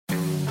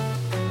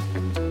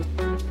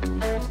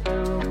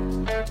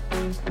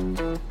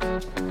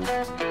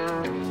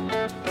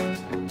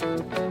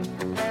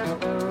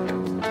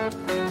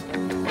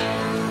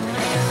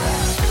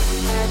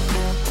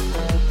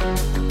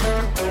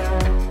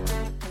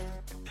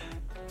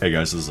Hey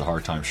guys, this is the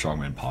Hard Time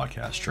Strongman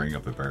podcast, training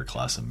up a better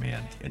class of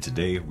man. And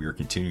today we are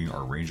continuing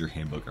our Ranger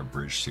Handbook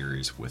Abridged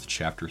series with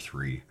Chapter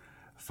 3,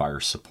 Fire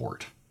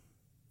Support.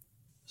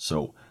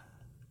 So,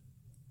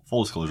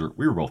 full disclosure,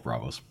 we were both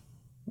Bravos.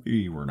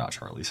 We were not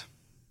Charlies.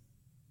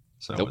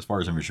 So, As far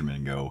as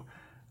infantrymen go,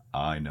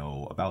 I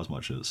know about as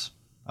much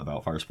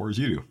about fire support as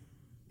you do.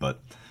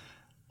 But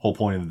whole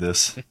point of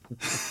this,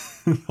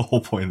 the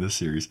whole point of this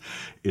series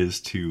is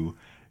to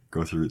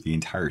go through the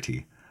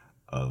entirety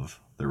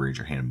of the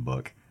Ranger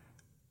Handbook,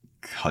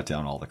 cut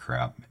down all the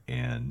crap,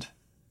 and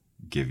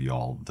give you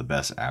all the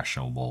best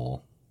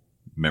actionable,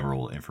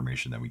 memorable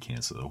information that we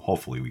can. So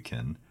hopefully we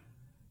can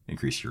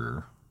increase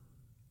your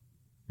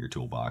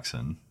toolbox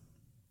and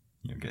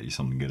get you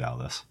something good out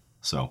of this.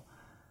 So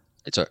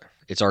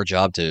it's our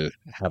job to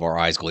have our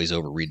eyes glaze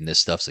over reading this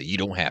stuff, so you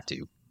don't have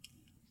to.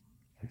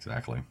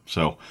 Exactly.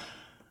 So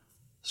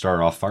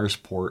start off, fire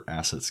support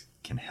assets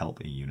can help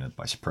a unit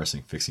by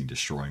suppressing, fixing,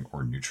 destroying,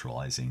 or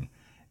neutralizing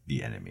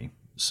the enemy.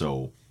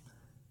 So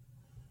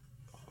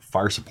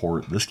fire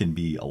support, this can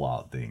be a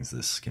lot of things.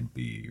 This can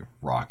be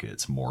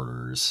rockets,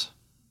 mortars,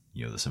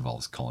 this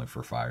involves calling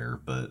for fire,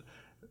 but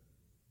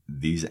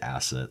these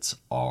assets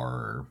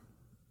are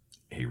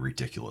a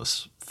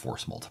ridiculous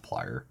force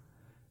multiplier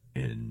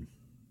in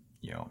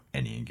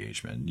any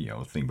engagement.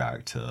 Think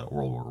back to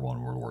World War I,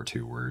 World War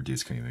II, where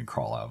dudes couldn't even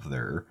crawl out of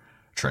their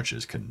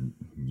trenches, couldn't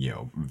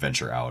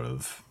venture out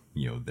of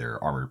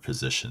their armored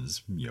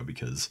positions,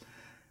 because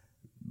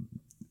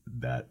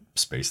that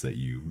space that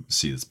you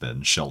see that's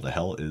been shelled to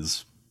hell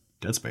is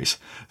dead space.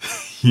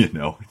 You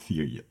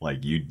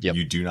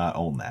do not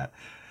own that.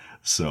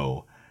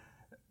 So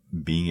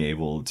being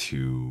able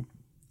to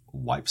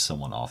wipe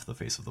someone off the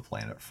face of the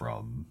planet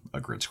from a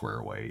grid square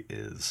away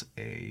is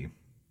a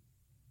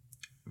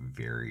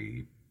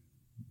very,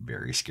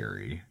 very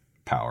scary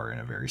power and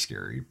a very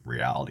scary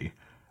reality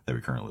that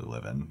we currently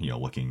live in.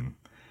 Looking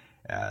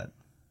at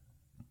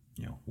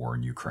war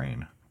in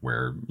Ukraine,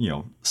 where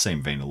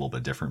same vein, a little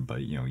bit different,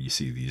 but you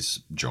see these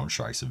drone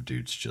strikes of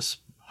dudes just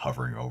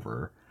hovering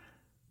over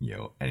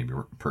enemy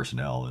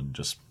personnel and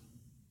just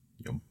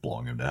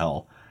blowing them to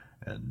hell.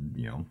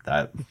 And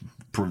that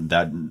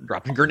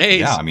dropping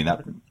grenades. Yeah, I mean,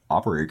 that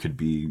operator could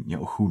be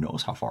who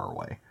knows how far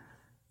away,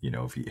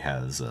 if he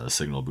has a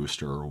signal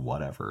booster or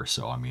whatever.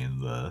 So I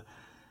mean, the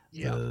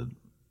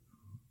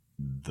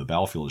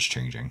battlefield is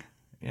changing,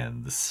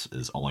 and this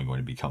is only going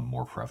to become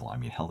more prevalent. I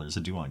mean, hell, there's a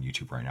dude on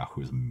YouTube right now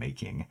who is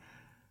making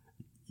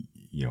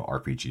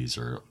RPGs,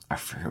 or I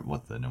forget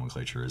what the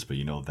nomenclature is, but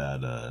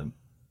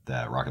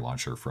that rocket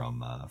launcher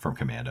from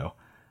Commando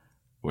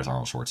with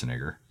Arnold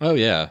Schwarzenegger. Oh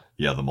yeah,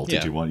 the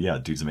multi-tool one. Yeah,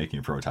 dude's making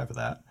a prototype of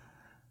that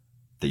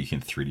you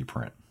can 3D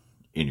print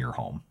in your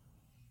home.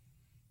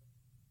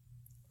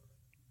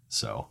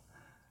 So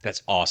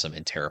that's awesome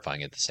and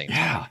terrifying at the same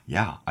time.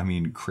 Yeah. I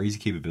mean, crazy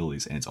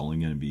capabilities, and it's only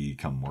going to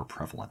become more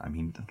prevalent. I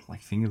mean,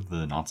 think of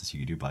the nonsense you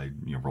could do by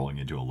rolling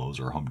into a Lowe's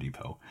or a Home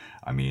Depot.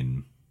 I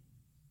mean,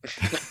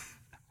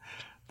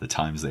 the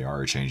times they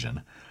are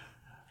changing.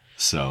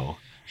 So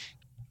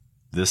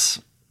this,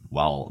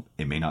 while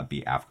it may not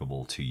be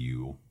applicable to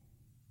you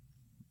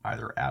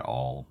either at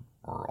all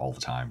or all the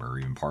time or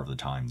even part of the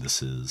time,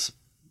 this is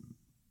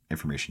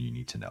information you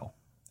need to know,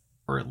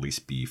 or at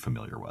least be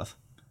familiar with.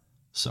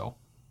 So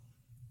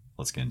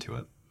let's get into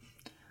it.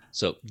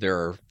 So there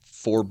are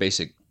 4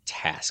 basic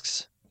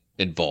tasks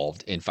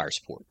involved in fire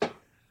support.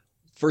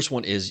 First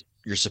one is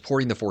you're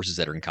supporting the forces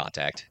that are in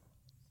contact.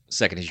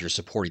 Second is you're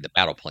supporting the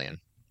battle plan.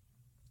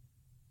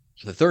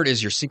 The third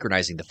is you're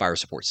synchronizing the fire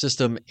support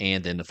system.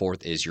 And then the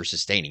fourth is you're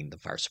sustaining the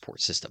fire support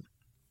system.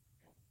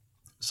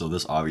 So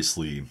this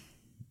obviously,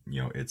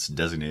 it's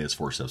designated as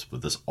 4 steps,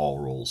 but this all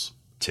rolls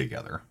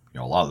together.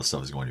 A lot of the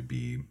stuff is going to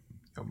be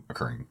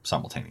occurring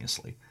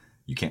simultaneously.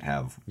 You can't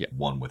have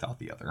one without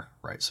the other,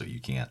 right? So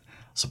you can't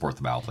support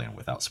the battle plan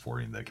without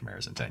supporting the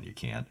Chimera's intent. You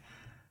can't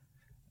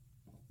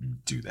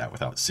do that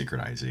without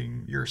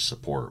synchronizing your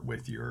support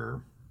with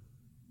your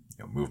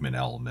movement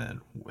element,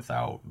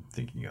 without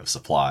thinking of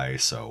supply.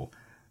 So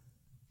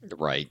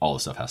right, all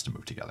this stuff has to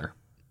move together.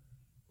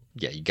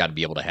 Yeah, you got to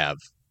be able to have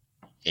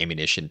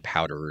ammunition,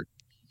 powder,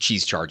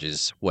 cheese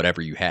charges,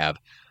 whatever you have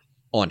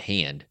on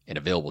hand and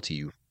available to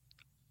you.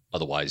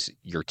 Otherwise,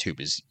 your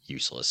tube is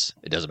useless.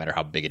 It doesn't matter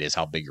how big it is,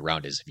 how big your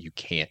round is. If you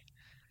can't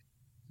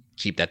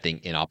keep that thing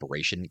in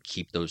operation,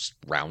 keep those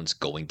rounds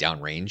going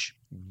downrange,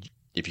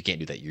 if you can't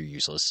do that, you're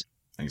useless.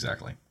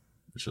 Exactly.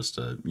 It's just,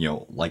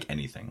 like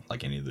anything,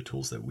 like any of the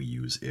tools that we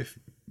use, if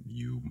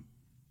you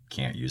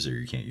can't use it or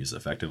you can't use it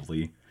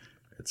effectively,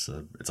 it's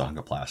a hunk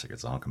of plastic.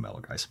 It's a hunk of metal,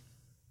 guys.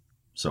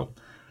 So,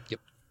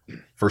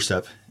 First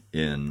step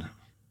in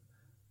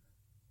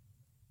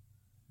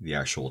the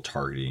actual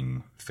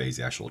targeting phase,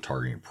 the actual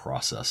targeting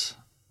process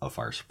of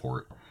fire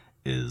support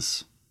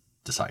is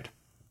decide.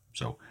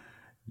 So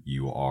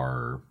you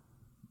are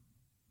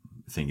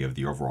thinking of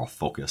the overall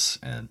focus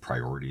and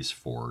priorities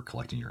for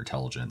collecting your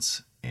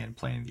intelligence and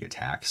planning the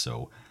attack.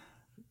 So,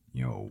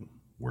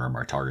 where are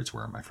my targets?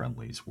 Where are my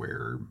friendlies?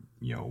 Where,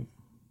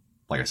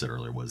 like I said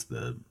earlier, was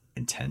the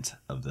intent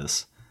of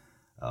this?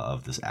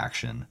 of this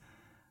action.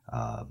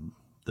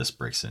 This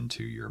breaks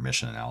into your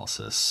mission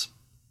analysis,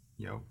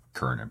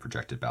 current and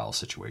projected battle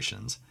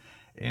situations,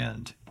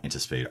 and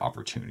anticipated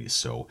opportunities.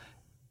 So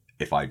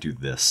if I do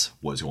this,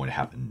 what's going to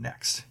happen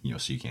next?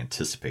 So you can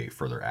anticipate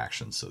further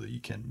actions so that you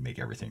can make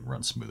everything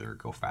run smoother,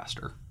 go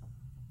faster.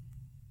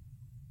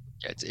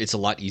 It's a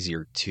lot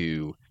easier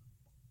to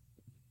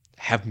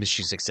have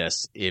mission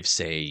success if,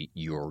 say,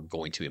 you're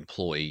going to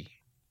employ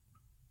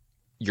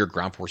your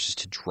ground forces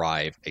to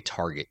drive a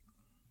target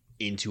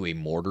into a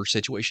mortar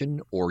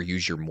situation, or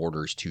use your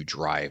mortars to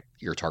drive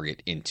your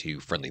target into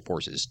friendly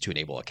forces to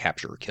enable a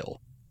capture or kill.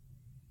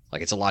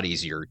 Like, it's a lot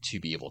easier to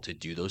be able to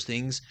do those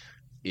things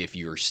if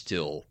you're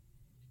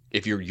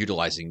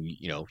utilizing,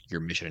 your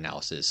mission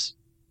analysis,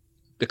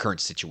 the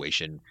current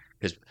situation,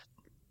 because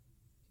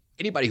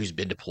anybody who's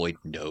been deployed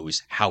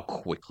knows how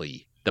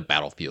quickly the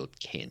battlefield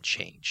can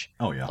change.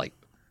 Oh yeah.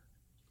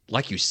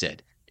 Like you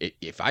said,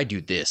 if I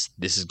do this,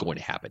 this is going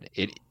to happen.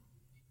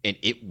 And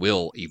it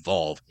will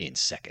evolve in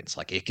seconds.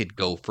 Like, it could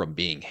go from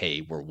being, hey,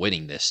 we're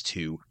winning this,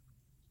 to,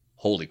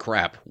 holy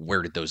crap,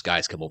 where did those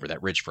guys come over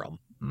that ridge from?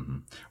 Mm-hmm.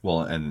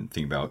 Well, and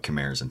think about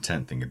Commander's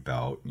intent. Think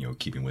about,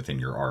 keeping within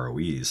your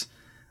ROEs.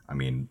 I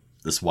mean,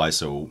 this is why.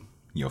 So,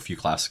 a few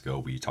classes ago,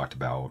 we talked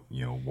about,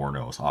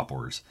 Warnos,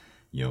 Opors.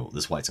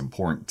 This is why it's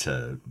important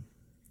to,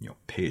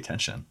 pay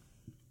attention,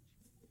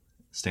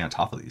 stay on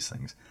top of these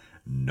things,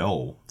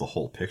 know the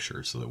whole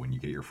picture, so that when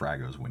you get your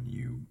fragos, when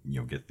you,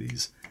 get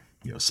these,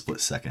 split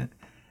second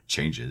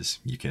changes,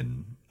 you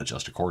can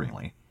adjust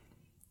accordingly.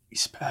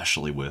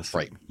 Especially with,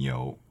 right,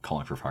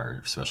 calling for fire,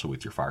 especially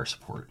with your fire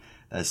support.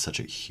 That is such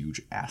a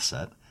huge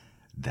asset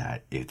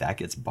that if that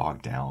gets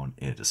bogged down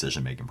in a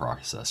decision-making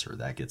process, or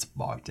that gets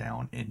bogged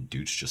down in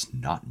dudes just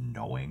not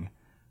knowing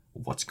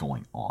what's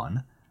going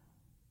on,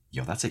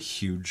 that's a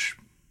huge,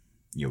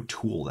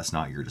 tool that's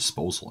not at your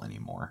disposal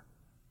anymore.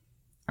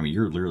 I mean,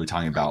 you're literally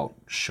talking about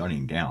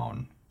shutting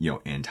down, an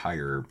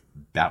entire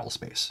battle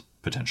space,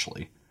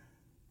 potentially.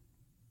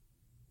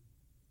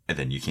 And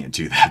then you can't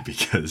do that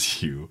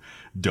because you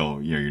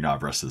don't, you're not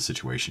abreast of the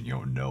situation. You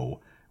don't know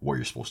what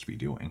you're supposed to be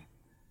doing.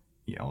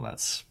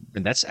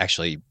 That's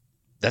actually,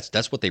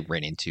 that's what they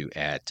ran into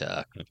at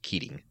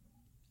Keating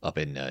up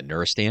in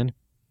Nuristan,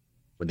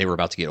 when they were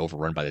about to get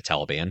overrun by the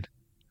Taliban.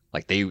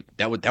 Like,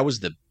 that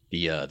was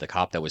the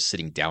cop that was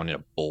sitting down in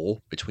a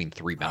bowl between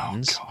three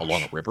mountains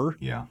along a river.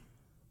 Yeah.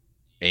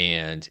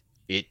 And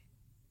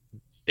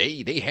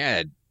they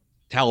had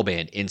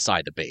Taliban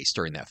inside the base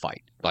during that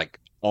fight, like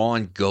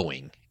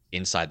ongoing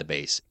inside the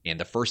base. And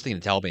the first thing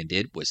the Taliban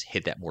did was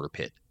hit that mortar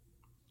pit.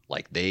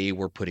 Like, they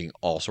were putting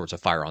all sorts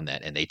of fire on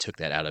that, and they took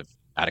that out of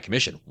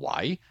commission.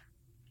 Why?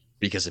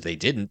 Because if they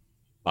didn't,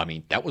 I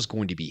mean, that was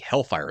going to be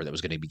hellfire that was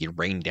going to be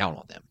rained down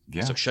on them.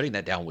 Yeah. So shutting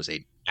that down was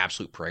an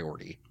absolute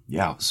priority.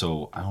 Yeah.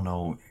 So I don't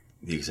know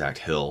the exact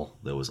hill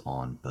that was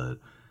on, but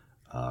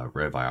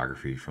read a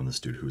biography from this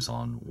dude who's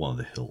on one of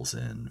the hills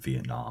in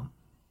Vietnam.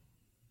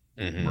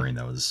 Mm-hmm. Marine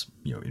that was,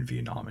 in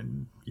Vietnam,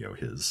 and,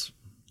 his,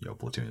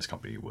 platoon, his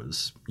company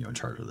was, in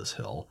charge of this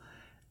hill.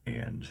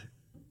 And,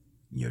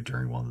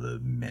 during one of the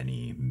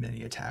many,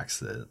 many attacks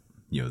that,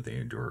 they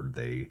endured,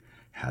 they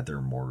had their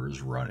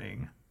mortars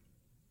running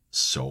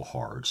so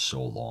hard,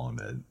 so long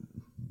that,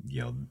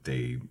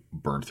 they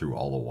burned through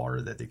all the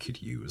water that they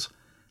could use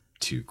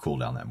to cool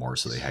down that mortar.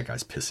 So they had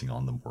guys pissing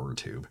on the mortar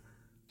tube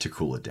to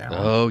cool it down.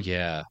 Oh,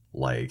 yeah.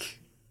 Like,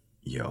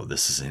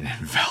 this is an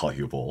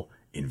invaluable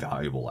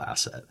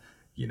asset,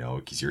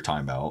 because you're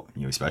talking about,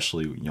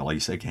 especially, like you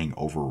said, getting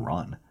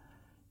overrun,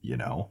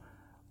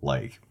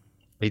 like.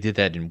 They did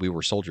that in We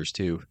Were Soldiers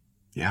too.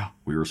 Yeah,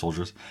 We Were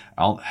Soldiers.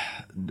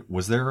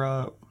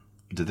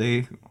 Did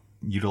they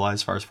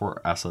utilize fire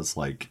support assets,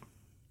 like,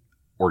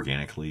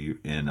 organically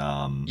in,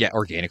 yeah,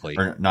 organically.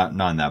 Or not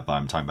in that, but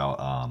I'm talking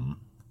about,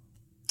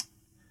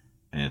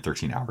 in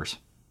 13 Hours.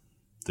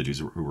 The dudes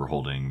who were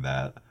holding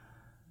that,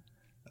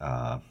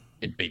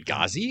 in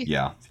Benghazi?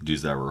 Yeah, the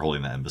dudes that were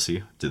holding that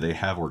embassy. Did they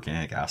have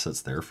organic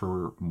assets there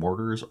for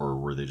mortars, or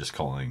were they just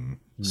calling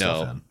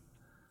stuff in?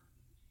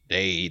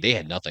 They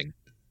had nothing.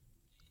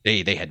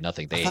 They had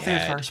nothing. I thought they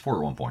had fire support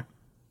at one point.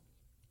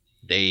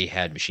 They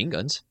had machine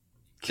guns.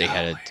 They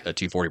had a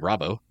 240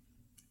 Bravo.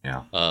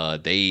 Yeah.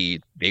 They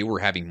were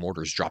having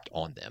mortars dropped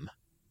on them.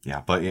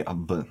 Yeah,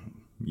 but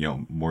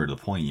more to the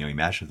point,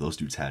 imagine if those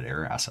dudes had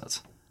air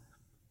assets.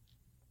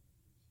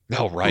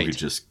 Oh, right. Who could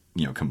just,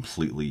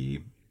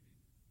 completely,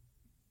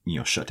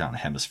 shut down a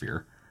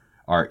hemisphere.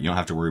 All right, you don't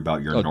have to worry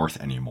about your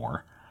north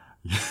anymore.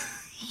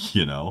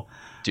 Dude,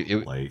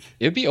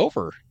 it'd be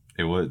over.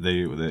 It would.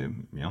 They would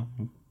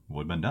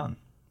have been done.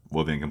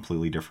 Would have been a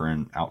completely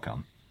different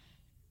outcome.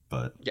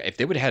 But yeah, if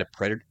they would have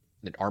had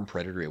an armed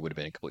predator, it would have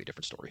been a completely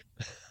different story.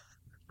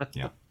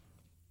 Yeah.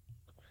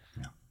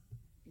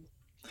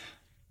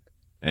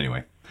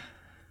 Anyway,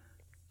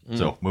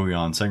 so moving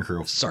on. Second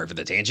critical. Sorry for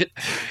the tangent.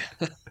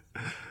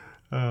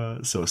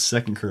 So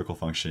second critical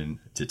function,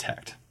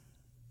 detect.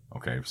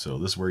 Okay, so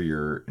this is where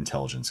your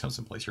intelligence comes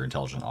in place. Your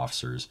intelligence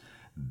officers,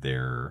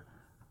 they're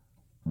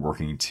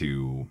working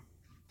to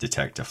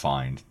detect to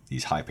find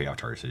these high payoff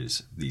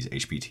targets, these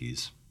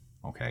HPTs,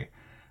 okay,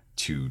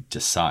 to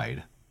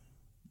decide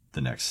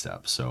the next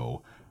step.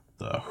 So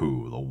the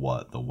who, the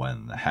what, the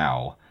when, the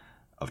how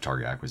of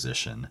target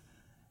acquisition.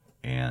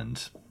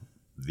 And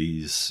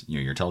these,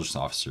 your intelligence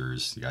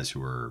officers, the guys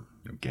who are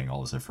getting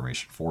all this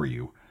information for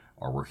you,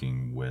 are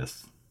working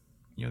with,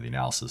 the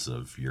analysis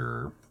of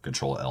your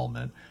control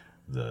element,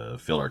 the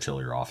field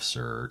artillery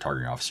officer,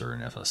 targeting officer,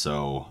 and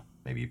FSO,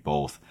 maybe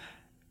both.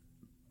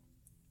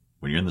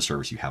 When you're in the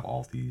service, you have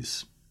all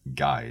these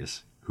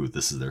guys who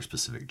this is their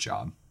specific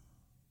job.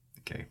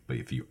 Okay, but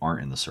if you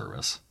aren't in the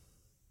service,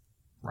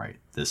 right,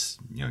 this,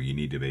 you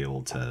need to be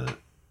able to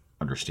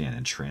understand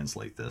and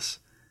translate this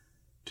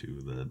to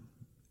the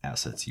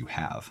assets you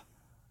have.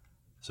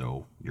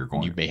 So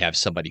you may have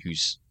somebody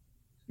who's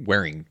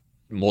wearing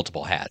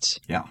multiple hats.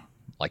 Yeah.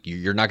 Like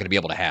you're not going to be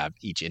able to have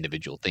each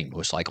individual thing.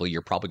 Most likely,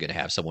 you're probably going to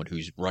have someone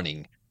who's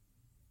running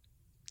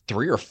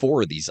 3 or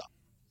 4 of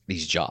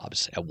these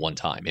jobs at one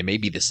time. It may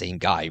be the same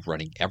guy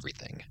running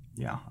everything.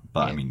 Yeah,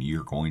 but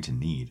you're going to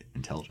need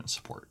intelligence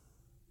support.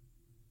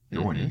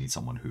 You're going to need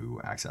someone who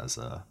acts as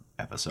a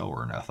FSO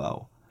or an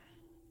FO.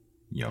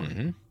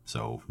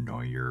 So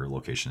knowing your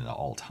location at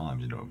all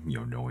times,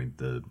 knowing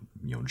the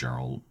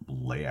general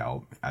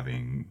layout,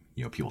 having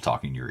people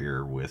talking in your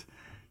ear with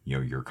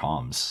your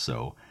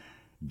comms,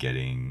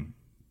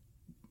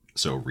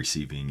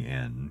 receiving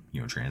and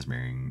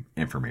transmitting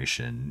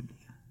information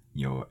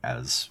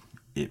as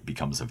it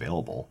becomes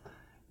available,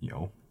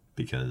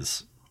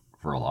 because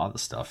for a lot of the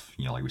stuff,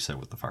 like we said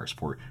with the fire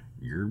support,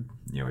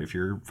 if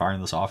you're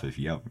firing this off, if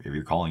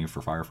you're calling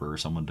for fire for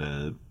someone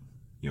to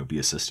be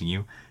assisting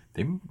you,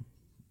 they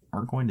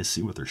aren't going to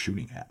see what they're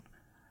shooting at.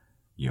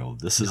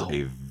 This is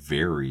a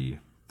very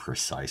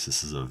precise,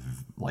 this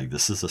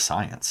is a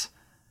science.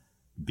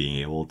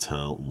 Being able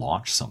to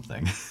launch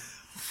something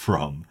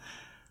from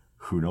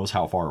who knows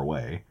how far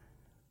away,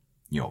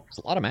 it's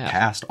a lot of math.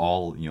 Past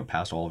all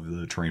of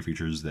the terrain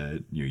features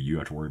that you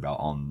have to worry about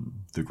on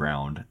the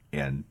ground,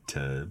 and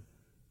to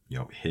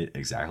hit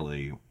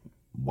exactly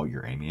what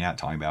you're aiming at,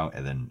 talking about,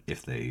 and then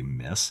if they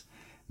miss,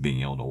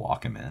 being able to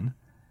walk them in.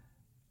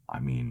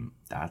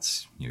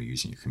 That's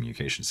using your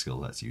communication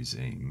skills. That's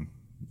using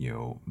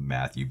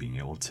math. You being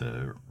able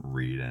to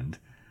read and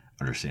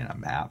understand a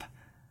map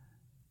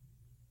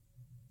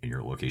in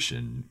your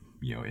location,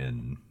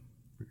 in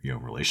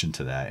relation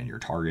to that and your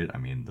target.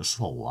 This is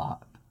a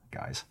lot,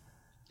 guys.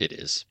 It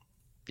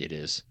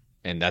is,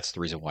 and that's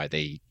the reason why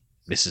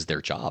this is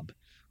their job.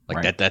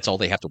 Right. That's all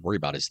they have to worry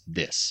about is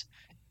this,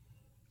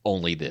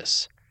 only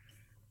this.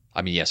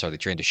 Yes, are they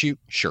trained to shoot?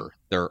 Sure,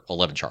 they're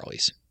 11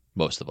 Charlies,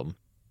 most of them,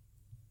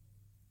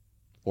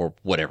 or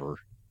whatever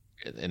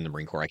in the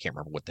Marine Corps. I can't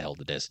remember what the hell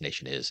the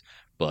designation is,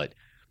 but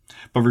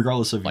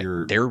regardless of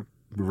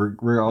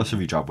regardless of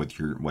your job,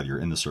 whether you're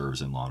in the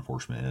service, in law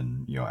enforcement,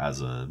 and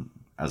as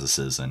a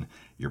citizen,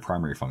 your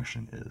primary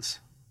function is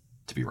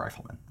to be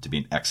rifleman, to be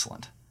an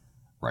excellent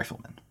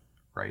rifleman,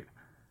 right?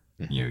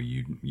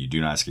 Mm-hmm. You do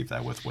not escape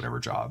that with whatever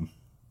job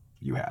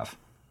you have.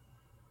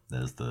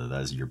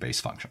 That is your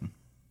base function.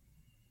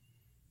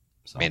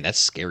 So, man, that's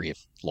scary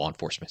if law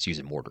enforcement's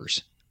using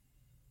mortars.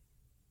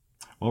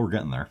 Well, we're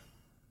getting there.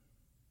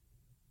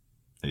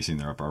 Have you seen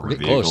their up-armored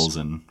vehicles close.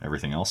 And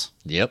everything else?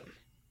 Yep.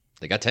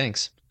 They got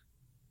tanks.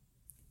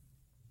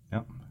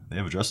 Yep. They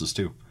have addresses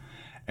too.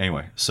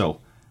 Anyway, so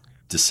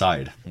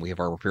decide. We have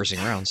our piercing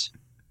rounds.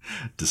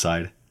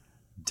 Decide,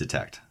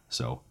 detect.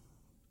 So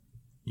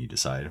you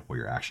decide what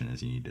your action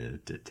is. You need to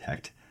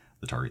detect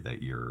the target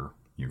that you're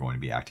going to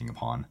be acting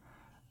upon.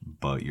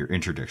 But your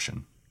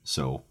interdiction.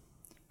 So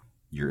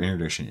your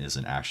interdiction is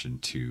an action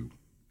to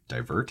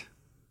divert,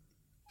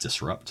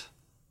 disrupt,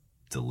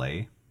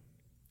 delay,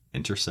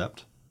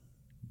 intercept,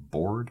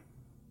 board,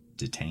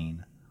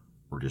 detain,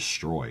 or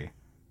destroy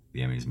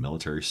the enemy's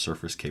military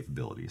surface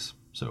capabilities.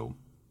 So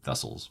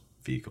vessels,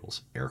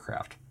 vehicles,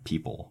 aircraft,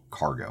 people,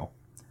 cargo,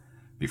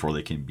 before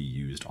they can be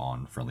used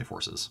on friendly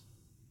forces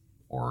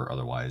or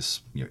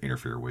otherwise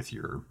interfere with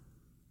your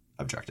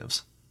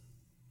objectives.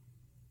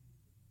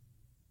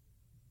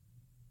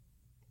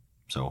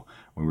 So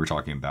when we were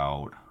talking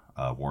about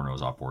war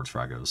nose, outboards,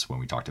 fragos, when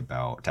we talked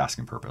about task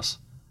and purpose,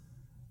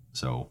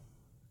 so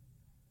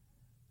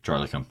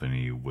Charlie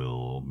Company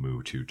will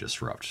move to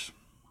disrupt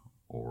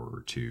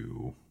or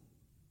to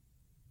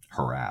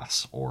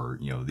harass, or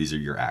these are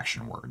your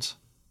action words.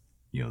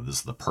 This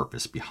is the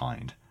purpose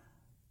behind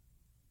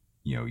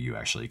you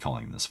actually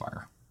calling this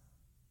fire.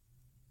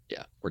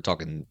 Yeah, we're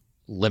talking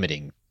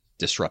limiting,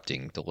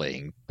 disrupting,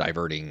 delaying,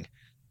 diverting,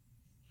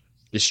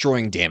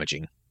 destroying,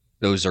 damaging.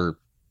 Those are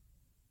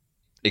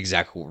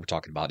exactly what we're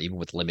talking about. Even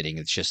with limiting,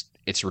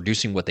 it's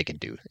reducing what they can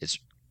do. It's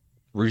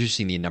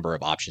reducing the number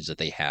of options that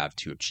they have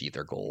to achieve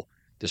their goal.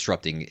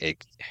 Disrupting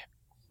it,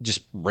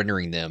 just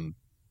rendering them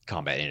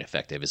combat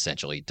ineffective,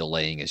 essentially.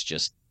 Delaying is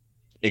just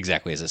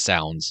exactly as it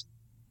sounds.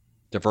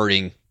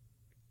 Diverting,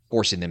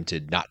 forcing them to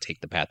not take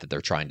the path that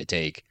they're trying to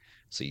take.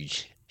 So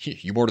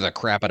you mortar the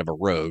crap out of a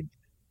road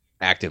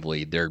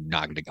actively, they're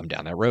not going to come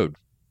down that road.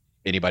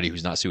 Anybody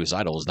who's not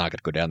suicidal is not going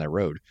to go down that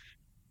road.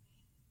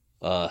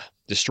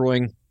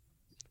 Destroying,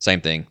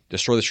 same thing.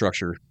 Destroy the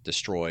structure,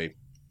 destroy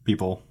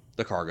People.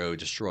 the cargo,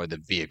 destroy the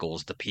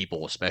vehicles, the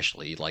people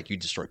especially. Like you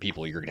destroy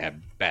people, you're gonna have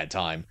a bad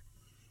time,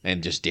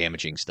 and just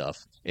damaging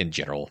stuff in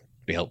general.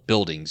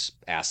 Buildings,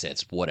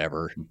 assets,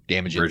 whatever.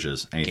 Damage it.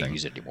 Bridges, Can't anything.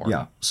 use it anymore.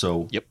 Yeah.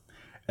 So, Yep.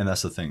 and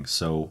that's the thing.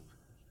 So,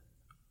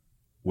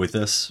 with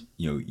this,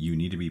 you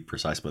need to be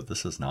precise, but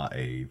this is not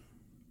a,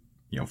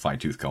 fine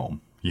tooth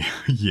comb.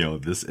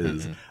 This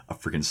is a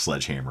freaking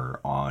sledgehammer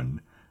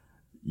on,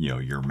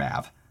 your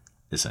map,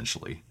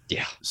 essentially.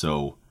 Yeah.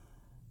 So,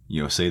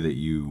 say that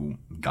you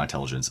got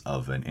intelligence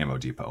of an ammo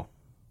depot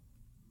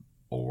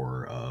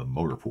or a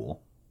motor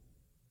pool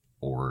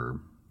or,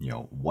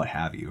 what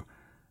have you.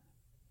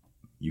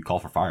 You call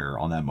for fire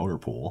on that motor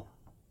pool.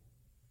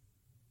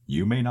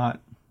 You may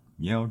not,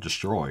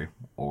 destroy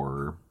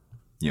or,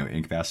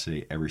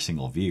 incapacitate every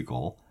single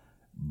vehicle,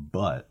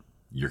 but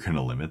you're going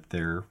to limit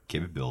their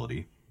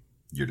capability.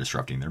 You're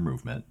disrupting their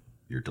movement.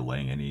 You're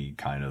delaying any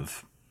kind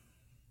of,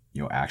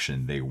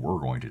 action they were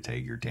going to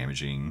take. You're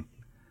damaging,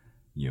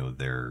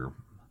 their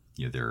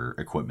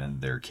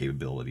equipment, their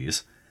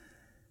capabilities,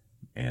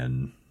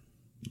 and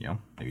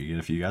maybe you get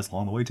a few guys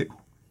along the way too.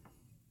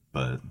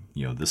 But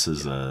this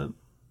is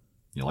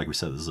like we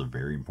said, this is a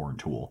very important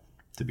tool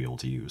to be able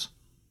to use.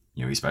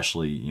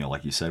 Especially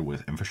like you said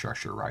with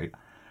infrastructure, right?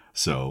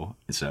 So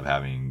instead of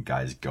having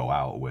guys go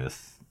out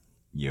with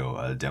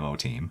a demo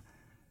team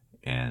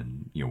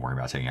and worrying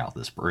about taking out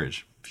this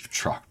bridge, if you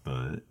truck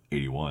the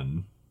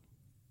 81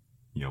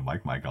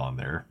 Mike on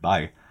there,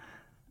 bye.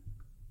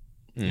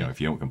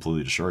 If you don't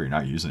completely destroy, you're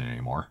not using it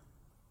anymore.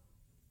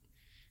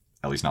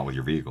 At least not with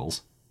your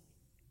vehicles.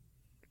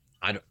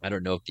 I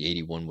don't know if the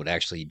 81 would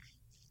actually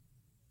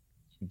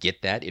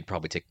get that. It'd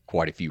probably take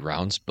quite a few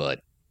rounds,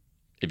 but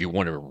if you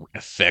want to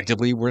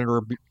effectively render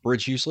a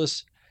bridge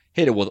useless,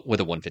 hit it with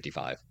a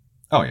 155.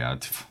 Oh yeah,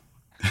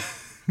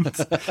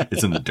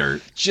 it's in the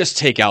dirt. Just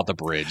take out the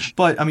bridge.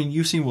 But I mean,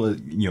 you've seen what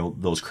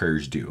those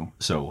carriers do.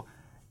 So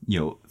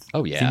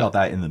oh yeah, think about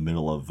that in the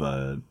middle of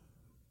a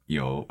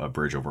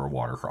bridge over a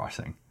water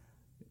crossing.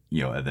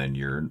 And then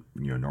your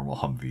normal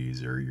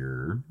Humvees or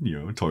your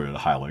Toyota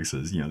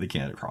Hiluxes, they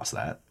can't cross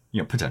that.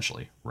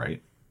 Potentially,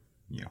 right?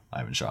 I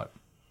haven't shot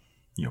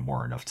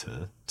more enough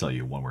to tell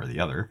you one way or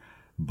the other,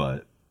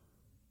 but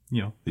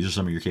these are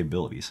some of your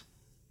capabilities.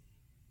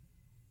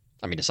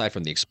 I mean, aside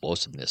from the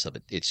explosiveness of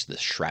it, it's the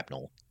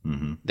shrapnel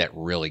Mm-hmm. that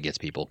really gets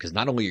people, because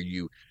not only are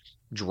you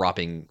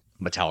dropping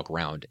metallic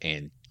round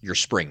and you're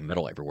spraying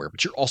metal everywhere,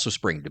 but you're also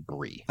spraying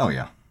debris. Oh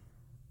yeah,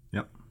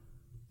 yep.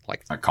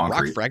 Like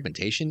concrete rock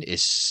fragmentation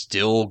is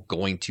still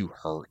going to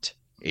hurt.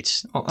 It's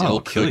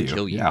still could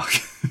kill you. Yeah.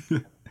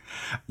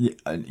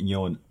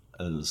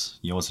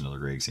 Yeah, what's another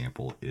great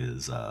example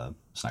is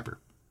sniper,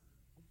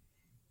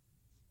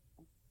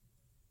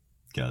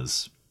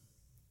 because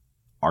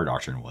our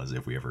doctrine was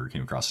if we ever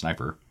came across a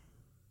sniper,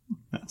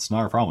 that's not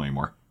our problem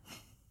anymore.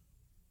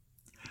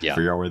 Yeah.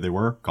 Figure out where they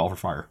were, call for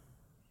fire.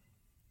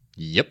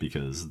 Yep.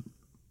 Because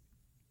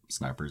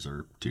snipers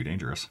are too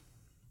dangerous.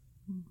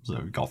 So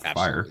if you call for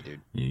Absolutely, fire,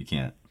 dude. you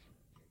can't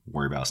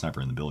worry about a sniper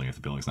in the building if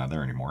the building's not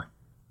there anymore,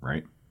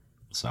 right?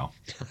 So.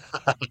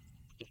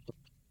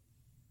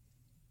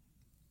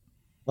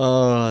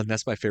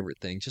 That's my favorite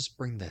thing. Just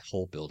bring the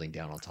whole building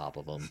down on top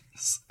of them.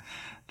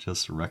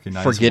 Just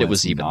recognize Forget it when was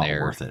it's even not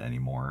there. worth it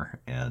anymore,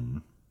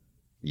 and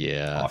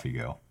Yeah. off you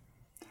go.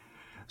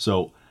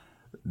 So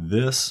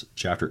this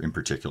chapter in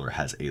particular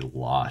has a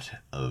lot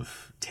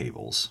of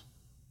tables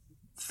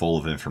full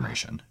of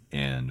information,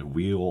 and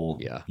we'll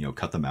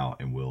cut them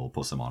out and we'll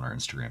post them on our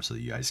Instagram so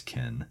that you guys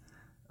can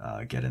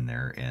get in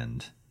there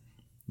and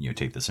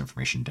take this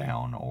information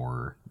down,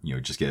 or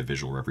just get a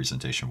visual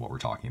representation of what we're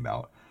talking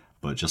about.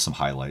 But just some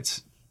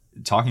highlights,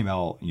 talking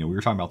about we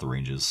were talking about the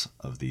ranges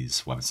of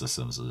these weapon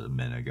systems a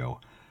minute ago,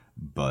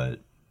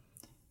 but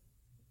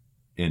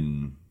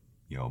in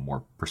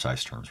more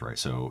precise terms, right?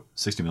 So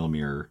 60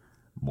 millimeter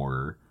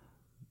mortar,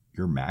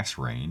 your max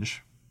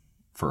range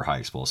for high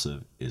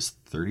explosive is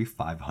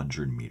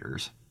 3,500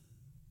 meters.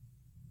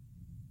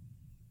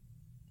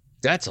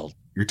 That's a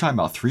You're talking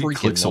about three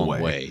clicks long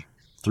away. way.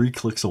 3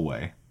 clicks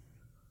away.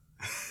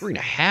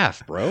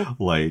 3.5, bro.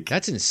 Like,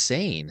 that's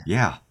insane.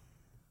 Yeah.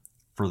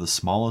 For the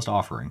smallest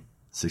offering,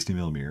 60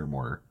 millimeter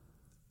mortar,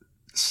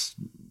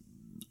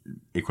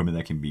 equipment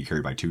that can be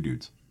carried by 2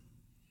 dudes.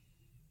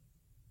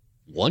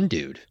 One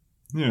dude.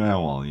 Yeah,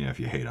 well, if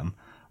you hate him.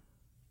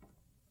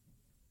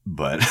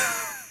 But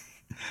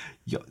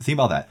think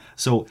about that.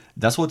 So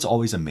that's what's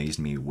always amazed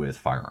me with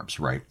firearms,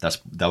 right? That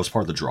was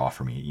part of the draw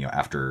for me.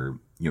 After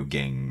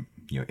getting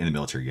in the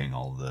military, getting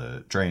all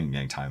the training,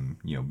 getting time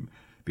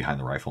behind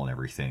the rifle and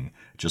everything.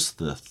 Just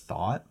the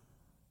thought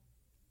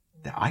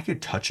that I could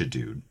touch a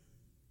dude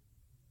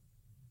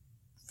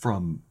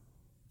from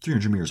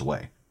 300 meters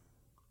away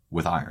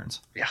with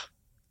irons. Yeah.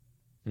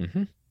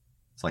 Mm-hmm.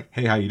 It's like,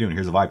 hey, how you doing?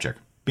 Here's a vibe check.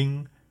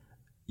 Bing.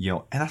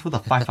 And that's with a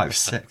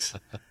 5.56.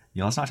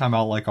 Let's not talk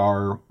about like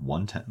our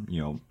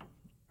 110.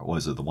 What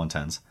is it? The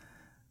 110s,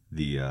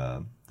 the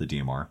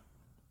DMR.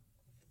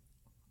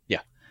 Yeah,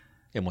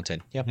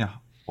 M110. Yep. Yeah.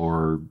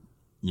 Or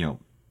you know,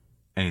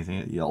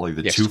 anything, like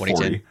the Yes,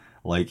 2010. 240,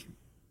 like,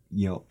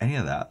 any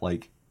of that,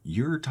 like,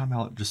 you're talking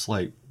about just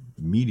like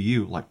me to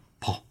you, like,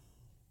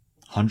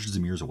 hundreds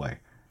of meters away,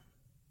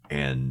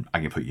 and I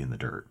can put you in the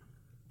dirt.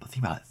 But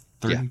think about it,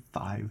 Yeah.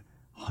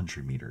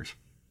 3,500 meters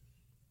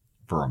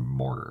for a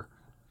mortar.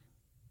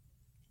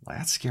 Like,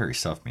 that's scary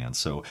stuff, man.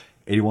 So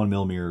 81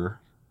 millimeter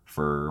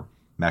for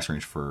max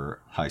range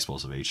for high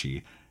explosive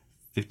HE,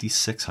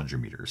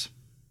 5,600 meters.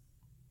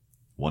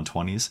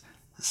 120s,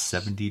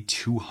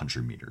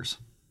 7,200 meters.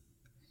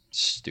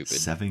 Stupid.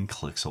 7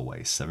 clicks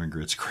away, 7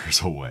 grid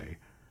squares away,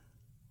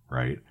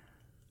 right?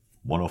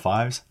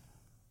 105s,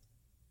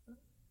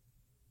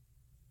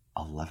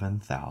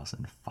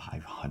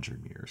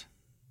 11,500 meters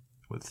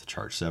with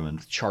charge 7.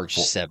 Charge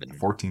 7.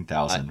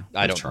 14,000.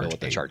 I don't know charge what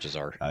the 8. charges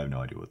are. I have no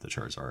idea what the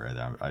charges are.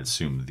 I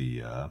assume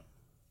the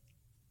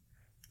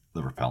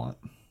repellent,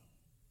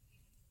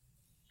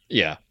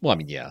 Yeah. Well, I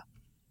mean, yeah.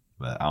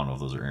 but I don't know if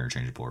those are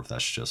interchangeable or if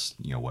that's just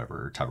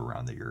whatever type of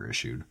round that you're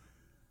issued.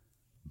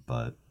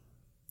 But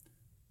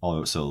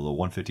so the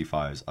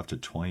 155s up to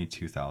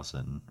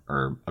 22,000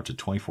 or up to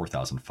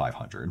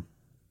 24,500.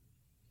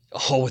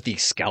 Oh, with the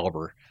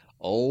Excalibur.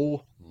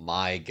 Oh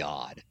my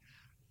God.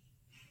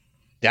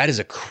 That is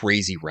a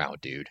crazy round,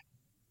 dude.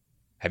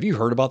 Have you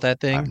heard about that I've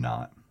thing?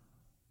 not.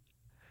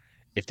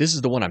 If this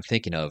is the one I'm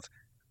thinking of,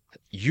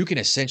 you can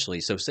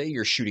essentially, so say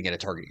you're shooting at a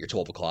target at your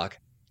 12 o'clock,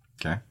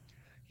 Okay.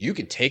 you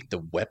can take the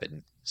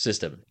weapon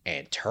system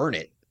and turn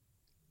it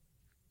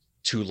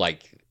to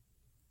like,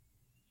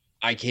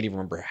 I can't even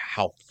remember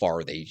how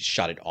far they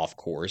shot it off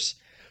course.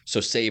 So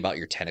say about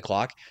your 10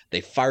 o'clock,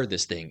 they fired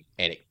this thing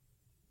and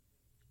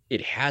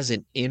it has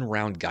an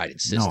in-round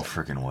guidance No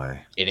system. freaking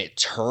way. And it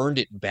turned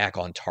it back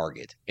on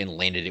target and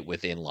landed it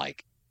within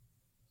like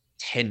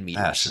 10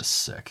 meters. That's just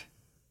sick.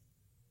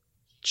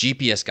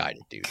 GPS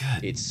guided, dude.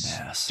 Goodness.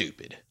 It's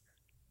stupid.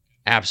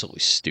 Absolutely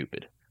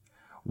stupid.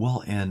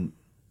 Well, and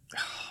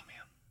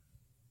man,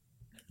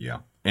 yeah,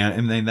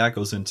 and then that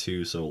goes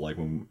into, so like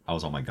when I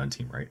was on my gun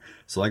team, right?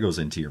 So that goes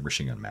into your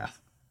machine gun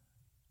math,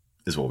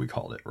 is what we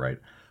called it, right?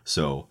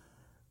 So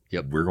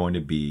Yep. we're going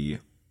to be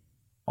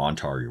on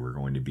target. We're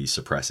going to be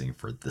suppressing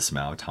for this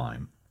amount of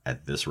time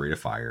at this rate of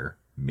fire,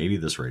 maybe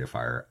this rate of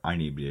fire. I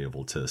need to be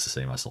able to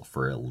sustain myself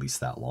for at least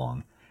that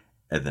long,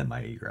 and then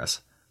my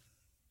egress,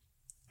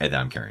 and then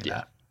I'm carrying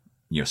that.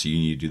 So you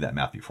need to do that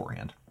math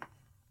beforehand,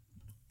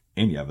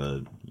 and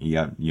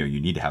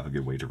you need to have a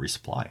good way to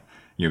resupply.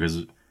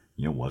 Because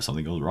what if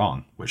something goes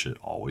wrong, which it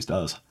always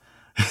does.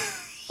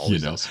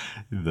 Always does.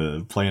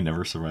 The plan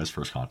never survives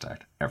first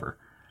contact ever.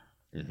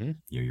 Mm-hmm.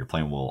 Your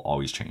plan will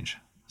always change.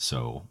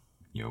 So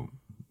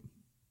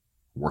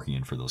working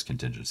in for those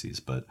contingencies.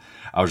 But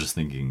I was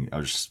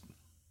just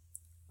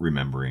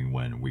remembering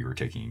when we were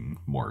taking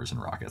mortars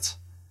and rockets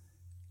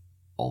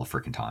all the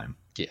freaking time.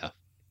 Yeah.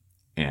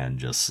 And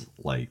just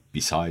like,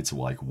 besides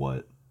like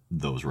what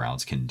those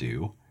rounds can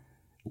do,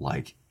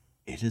 like,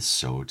 it is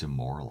so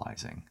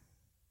demoralizing.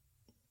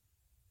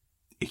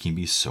 It can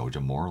be so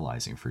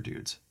demoralizing for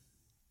dudes.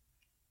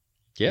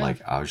 Yeah.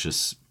 Like, I was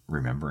just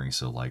remembering,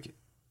 so like,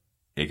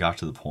 it got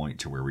to the point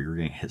to where we were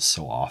getting hit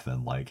so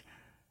often, like,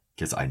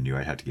 because I knew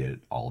I'd have to get it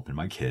all up in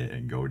my kit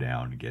and go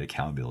down and get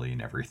accountability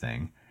and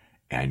everything.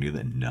 And I knew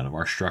that none of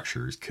our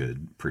structures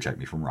could protect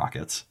me from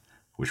rockets,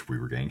 which we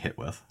were getting hit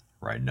with,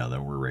 right? None of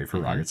them were ready for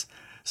rockets.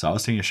 So I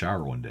was taking a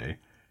shower one day,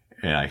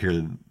 and I hear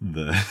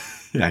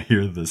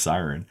the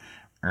siren,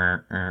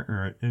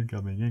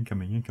 incoming,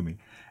 incoming, incoming,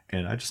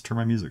 and I just turn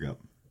my music up.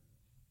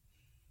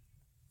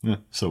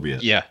 So be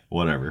it. Yeah.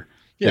 Whatever.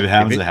 Yeah. If it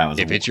happens, it happens.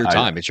 If it's your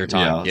time, it's your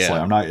time. It's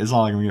like, it's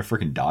not like I'm gonna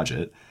freaking dodge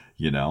it,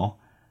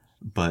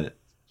 But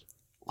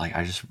like,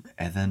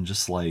 and then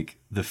just like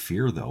the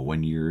fear though,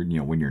 when you're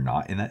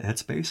not in that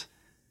headspace.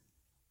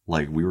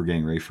 Like, we were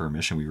getting ready for a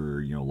mission, we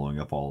were loading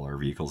up all our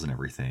vehicles and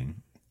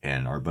everything,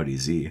 and our buddy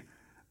Z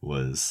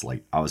was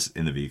like, I was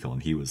in the vehicle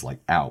and he was like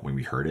out when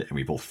we heard it, and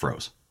we both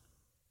froze.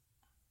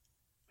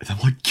 And I'm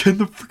like, get in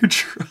the freaking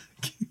truck.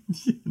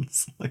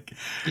 It's like,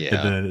 Yeah.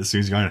 And then as soon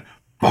as you're going,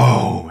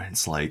 boom, and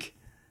it's like,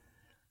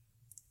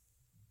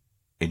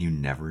 and you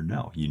never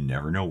know. You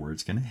never know where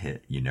it's going to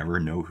hit. You never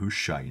know who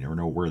shot. You never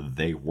know where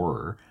they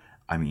were.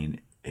 I mean,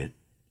 and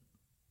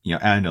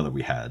I know that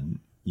we had,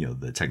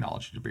 the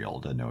technology to be able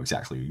to know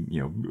exactly,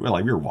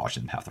 like, we were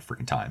watching half the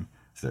freaking time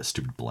for that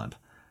stupid blimp.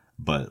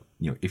 But,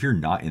 if you're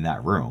not in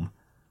that room,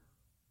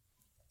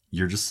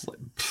 you're just like,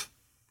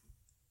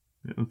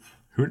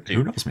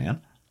 who knows,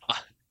 man?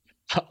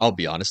 I'll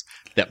be honest,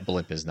 that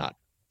blimp is not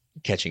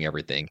catching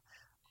everything.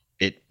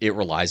 It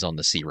relies on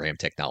the CRAM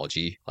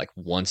technology. Like,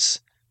 once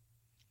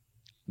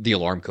the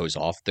alarm goes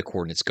off, the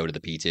coordinates go to the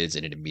PTIDs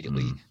and it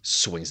immediately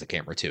swings the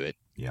camera to it.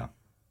 Yeah.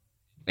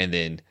 And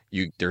then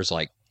there's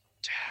like,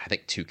 I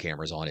think 2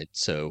 cameras on it.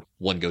 So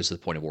one goes to the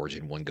point of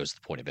origin, one goes to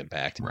the point of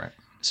impact. Right.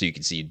 So you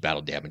can see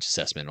battle damage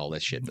assessment and all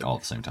that shit. But, all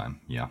at the same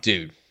time. Yeah.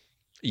 Dude.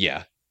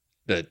 Yeah.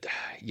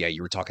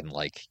 You were talking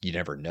like, you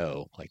never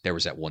know. Like, there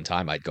was that one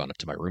time I'd gone up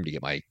to my room to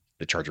get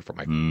the charger for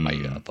my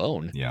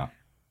phone. Yeah.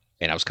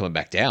 And I was coming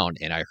back down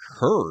and I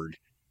heard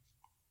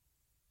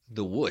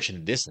the whoosh in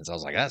the distance. I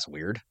was like, that's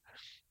weird.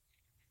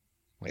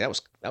 Like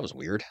that was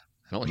weird.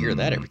 I don't hear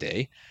that Mm, every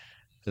day.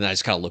 And then I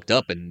just kind of looked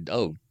up and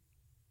oh,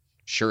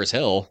 sure as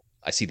hell,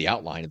 I see the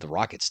outline of the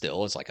rocket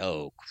still. It's like,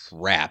 oh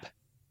crap.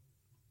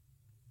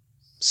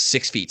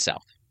 6 feet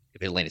south.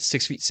 If it landed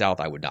 6 feet south,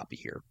 I would not be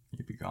here.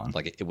 you'd be gone.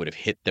 Like it would have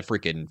hit the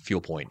freaking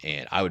fuel point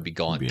and I would be You'd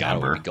gone. be an God, I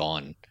would be ember.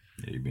 gone.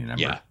 Yeah, you'd be an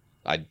ember. Yeah.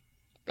 I'd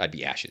I'd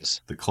be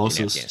ashes The in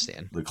closest,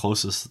 Afghanistan. the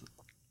closest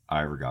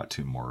I ever got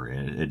to more,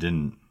 it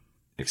didn't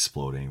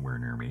explode anywhere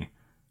near me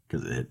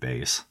because it hit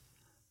base,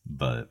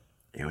 but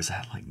it was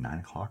at like 9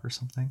 o'clock or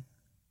something,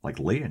 like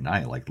late at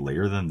night, like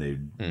later than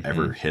they'd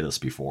ever hit us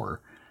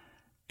before.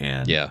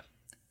 And Yeah.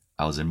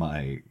 I was in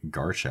my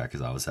guard shack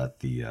because I was at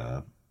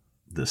the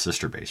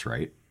sister base,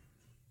 right?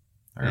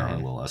 Or our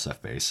little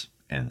SF base,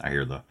 and I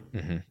hear the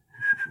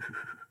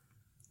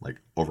like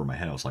over my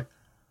head. I was like,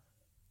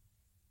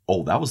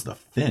 "Oh, that was the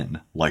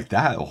fin!" Like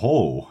that.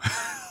 Oh,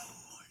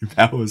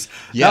 that was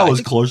Yeah,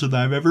 closer than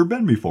I've ever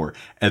been before.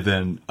 And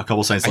then a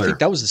couple seconds I later, think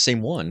that was the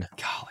same one.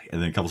 golly,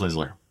 and then a couple seconds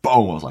later,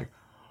 boom! I was like,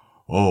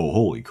 "Oh,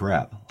 holy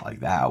crap!"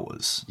 Like that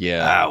was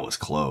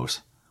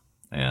close.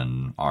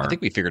 And I think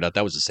we figured out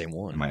that was the same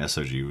one. my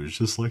SOG was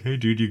just like, "Hey,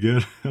 dude, you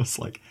good?" I was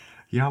like,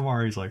 "Yeah, I'm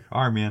alright." He's like,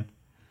 "All right, man.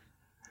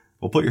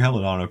 Well, put your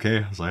helmet on,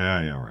 okay?" I was like,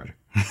 "Yeah, all right."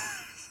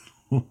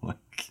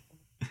 Like,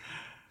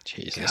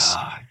 Jesus.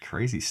 God,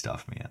 crazy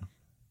stuff, man.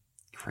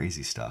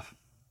 Crazy stuff.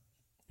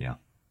 Yeah.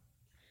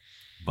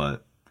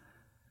 But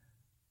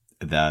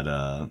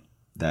that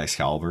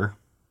Excalibur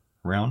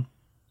round,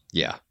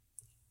 Yeah.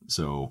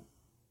 so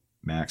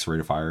max rate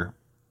of fire,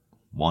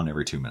 1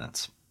 every 2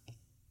 minutes.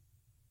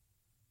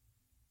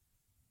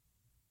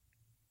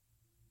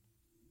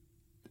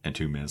 And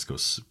 2 minutes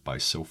goes by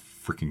so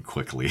freaking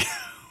quickly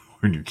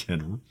when you're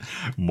getting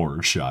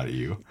more shot at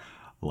you.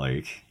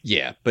 Like,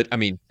 Yeah, but I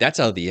mean that's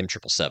out of the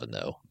M777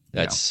 though.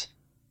 That's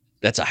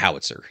a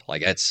howitzer.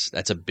 Like that's a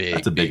that's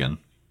big a big one.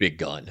 big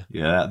gun.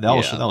 Yeah, Yeah.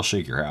 that'll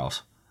shake your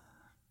house.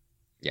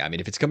 Yeah, I mean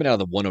if it's coming out of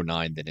the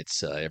 109 then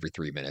it's every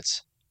 3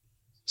 minutes.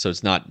 So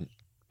it's not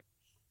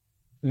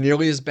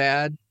nearly as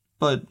bad,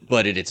 But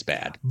it's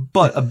bad.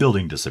 a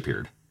building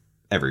disappeared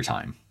every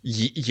time.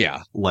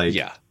 Yeah. Like,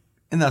 Yeah.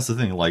 and that's the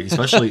thing. Like,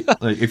 especially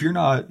like if you're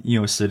not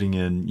sitting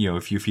in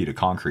a few feet of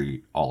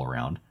concrete all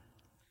around,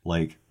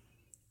 like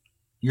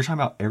you're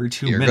talking about every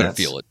 2 You're minutes. gonna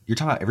feel it. You're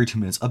talking about every 2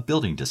 minutes a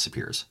building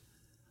disappears.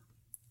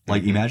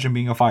 Like, imagine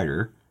being a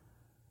fighter.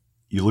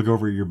 You look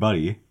over at your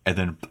buddy, and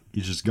then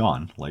he's just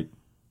gone. Like,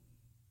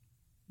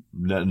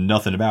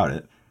 nothing about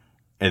it.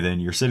 And then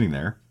you're sitting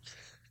there,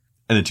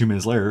 and then 2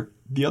 minutes later,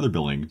 the other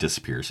building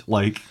disappears.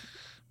 Like,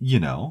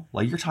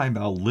 like you're talking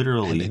about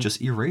literally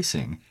just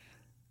erasing,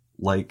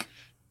 like,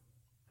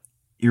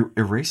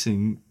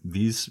 erasing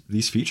these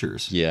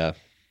features. Yeah.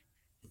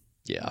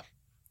 Yeah.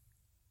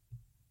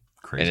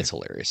 Crazy. And it's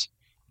hilarious.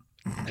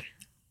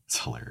 It's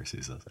hilarious,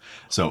 he says.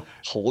 So,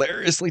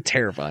 Hilariously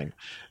terrifying.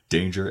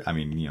 danger, I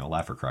mean,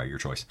 laugh or cry, your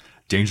choice.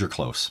 Danger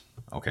close.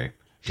 Okay.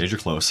 Danger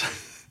close.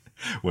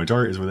 When a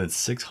target is within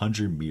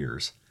 600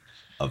 meters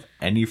of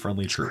any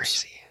friendly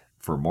troops Crazy.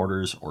 for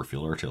mortars or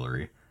field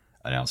artillery,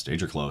 announce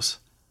danger close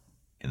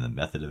in the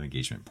method of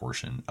engagement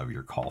portion of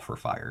your call for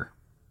fire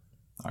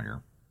on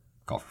your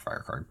call for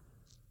fire card.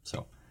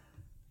 So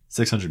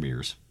 600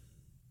 meters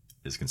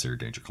is considered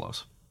danger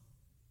close.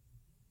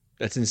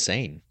 That's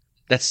insane.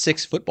 That's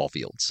 6 football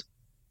fields,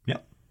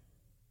 Yep.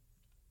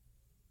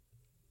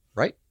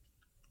 right?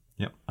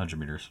 Yep. 100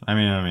 meters. I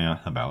mean,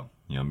 about,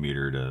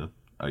 meter to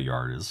a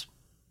yard is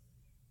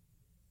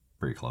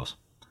pretty close.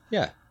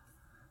 Yeah.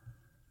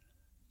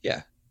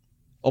 Yeah.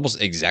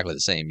 Almost exactly the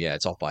same. Yeah,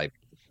 it's off by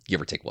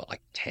give or take what,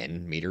 like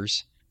 10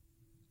 meters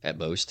at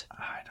most.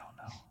 I don't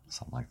know.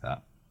 Something like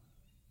that.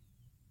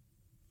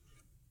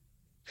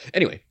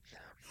 Anyway,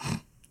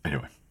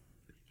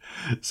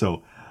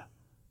 So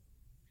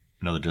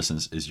another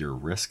distance is your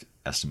risk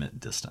estimate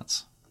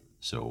distance.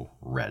 So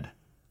red.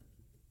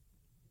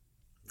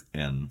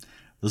 And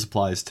this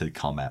applies to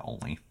combat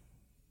only.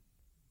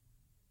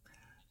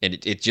 and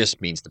it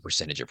just means the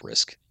percentage of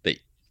risk that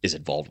is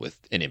involved with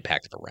an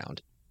impact of a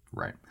round.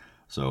 Right.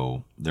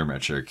 So the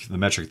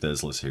metric that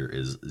is listed here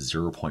is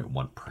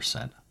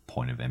 0.1%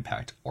 point of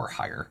impact or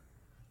higher.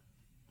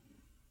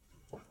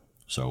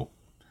 So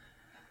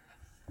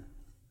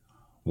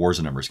war's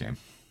a numbers game.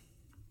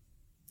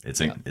 It's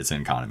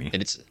in economy.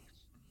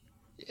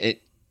 And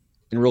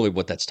and really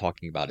what that's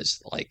talking about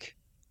is like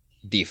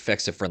the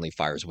effects of friendly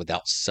fires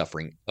without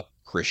suffering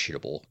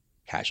appreciable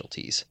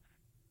casualties,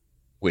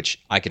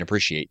 which I can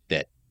appreciate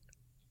that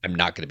I'm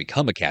not going to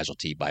become a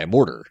casualty by a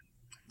mortar.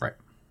 Right.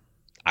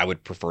 I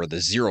would prefer the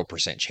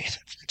 0%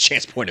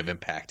 chance point of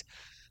impact.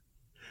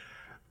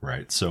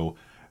 Right. So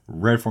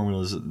red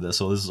formulas.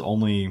 So this is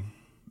only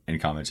in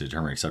comment to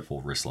determine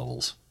acceptable risk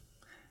levels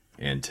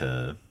and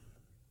to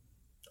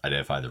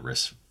identify the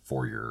risk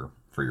for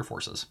your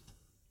forces.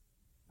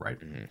 Right.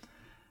 Mm-hmm.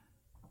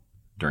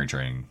 During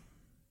training,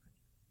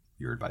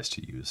 you're advised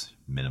to use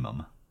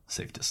minimum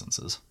safe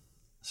distances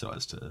so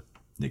as to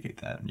negate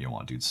that. And you don't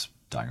want dudes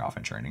dying off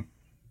in training.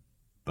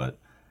 But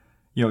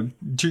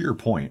To your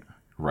point,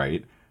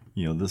 right?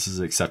 This is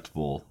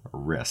acceptable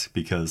risk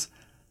because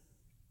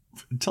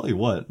tell you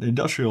what, the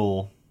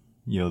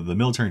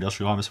military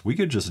industrial complex, we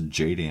could just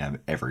JDAM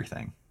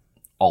everything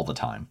all the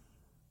time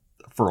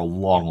for a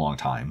long, long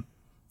time.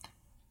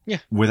 Yeah.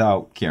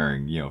 Without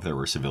caring, if there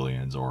were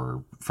civilians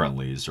or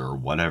friendlies or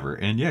whatever.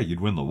 And yeah,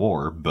 you'd win the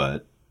war,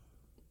 but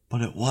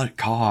at what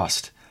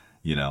cost?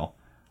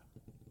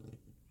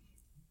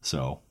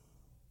 So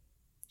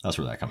that's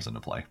where that comes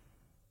into play.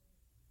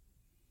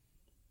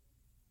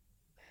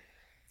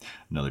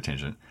 Another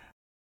tangent.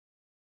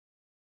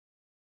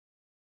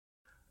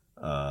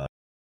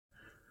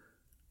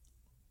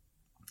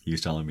 He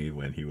was telling me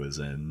when he was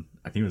in,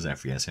 I think it was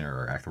Afghanistan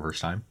or Iraq the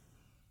first time,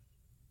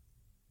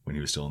 when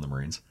he was still in the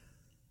Marines,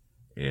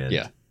 and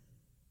Yeah.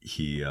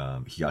 he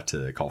got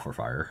to call for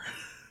fire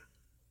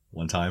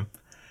one time,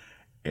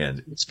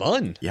 and It's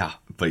fun. yeah,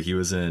 but he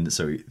was in,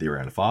 so they were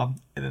at a fob,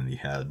 and then he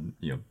had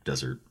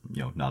desert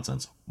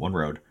nonsense, one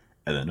road,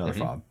 and then another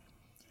fob,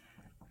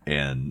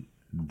 and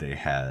they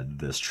had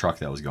this truck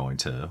that was going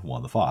to one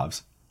of the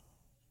fobs.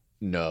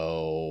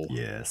 No.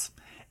 Yes,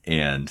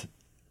 and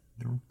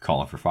they were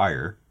calling for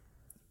fire,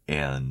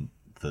 and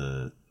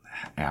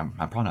I'm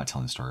probably not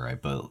telling the story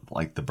right, but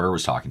like the bird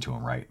was talking to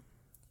him, right?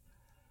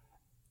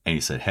 And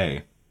he said,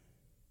 "Hey,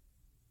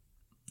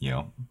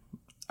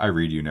 I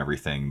read you and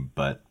everything,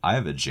 but I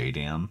have a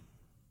JDAM,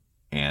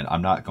 and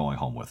I'm not going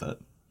home with it."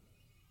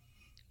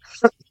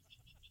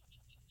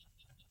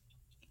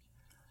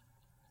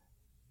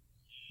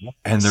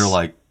 And they're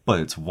like, "But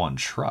it's one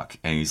truck,"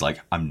 and he's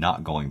like, "I'm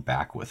not going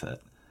back with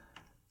it."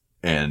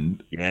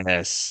 And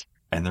Yes.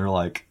 and they're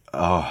like,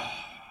 "Oh,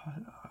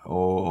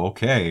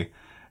 okay."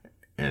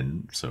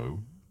 And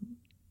so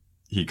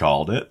he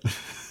called it.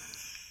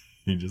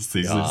 He just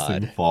sees this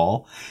thing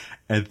fall,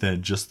 and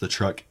then just the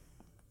truck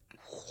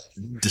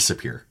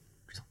disappear.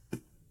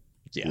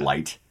 Yeah.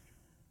 Light.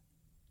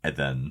 And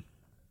then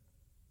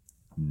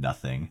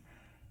nothing.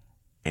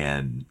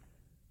 And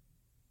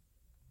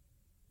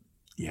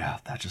yeah,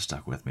 that just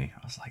stuck with me.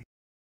 I was like,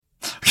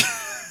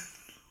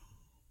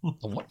 I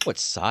wonder what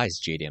size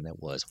JDAM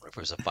that was. What if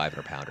it was a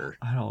 500 pounder?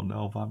 I don't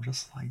know, but I'm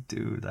just like,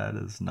 dude, that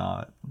is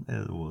not.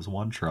 It was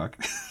one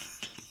truck.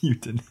 You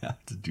didn't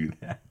have to do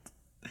that.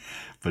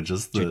 But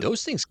just Dude,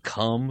 those things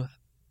come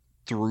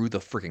through the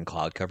freaking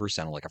cloud cover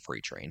sounding like a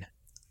freight train.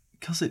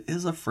 Because it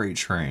is a freight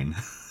train.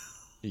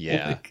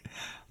 Yeah. Like,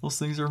 those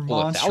things are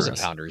well, monstrous. 1,000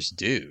 pounders,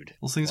 dude.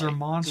 Those things are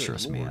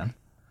monstrous, man.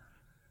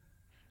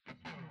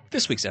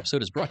 This week's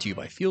episode is brought to you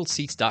by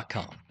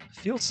FieldSeats.com.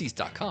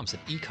 FieldSeats.com is an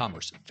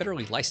e-commerce,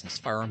 federally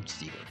licensed firearms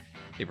dealer.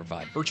 They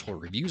provide virtual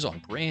reviews on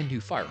brand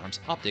new firearms,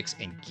 optics,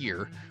 and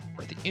gear,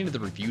 where at the end of the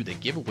review, they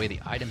give away the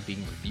item being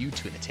reviewed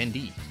to an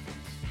attendee.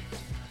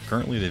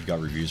 Currently, they've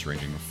got reviews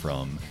ranging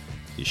from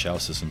the Shadow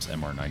Systems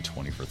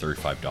MR920 for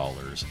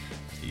 $35,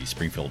 the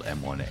Springfield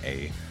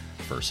M1A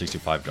for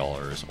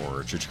 $65,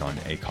 or Trichicon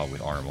ACOG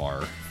with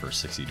RMR for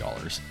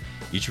 $60.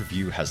 Each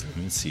review has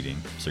limited seating,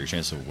 so your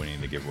chances of winning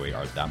the giveaway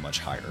are that much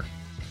higher.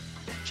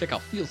 Check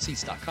out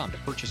FieldSeats.com to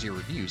purchase your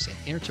reviews and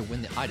enter to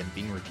win the item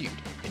being reviewed,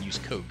 and use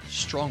code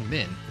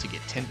STRONGMEN to get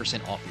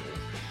 10% off your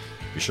order.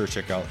 Be sure to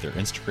check out their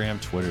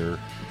Instagram, Twitter,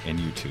 and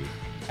YouTube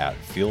at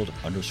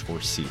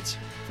field_seats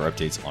for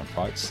updates on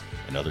products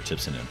and other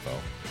tips and info.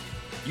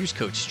 Use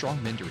code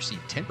STRONGMEN to receive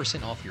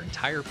 10% off your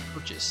entire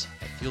purchase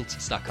at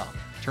FieldSeats.com.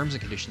 Terms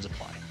and conditions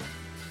apply.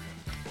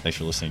 Thanks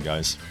for listening,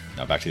 guys.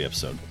 Now back to the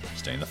episode.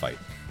 Stay in the fight.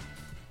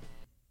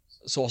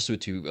 So also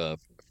to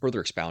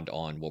further expound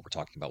on what we're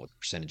talking about with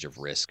percentage of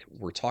risk,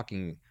 we're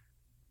talking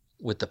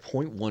with the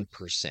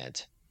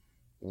 0.1%,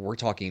 we're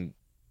talking,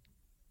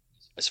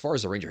 as far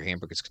as the Ranger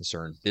Handbook is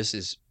concerned, this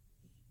is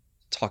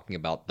talking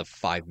about the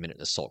 5-minute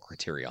assault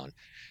criterion.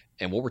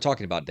 And what we're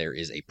talking about there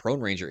is a prone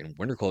ranger in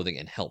winter clothing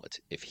and helmet.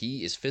 If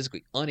he is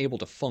physically unable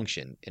to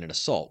function in an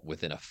assault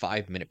within a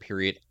 5-minute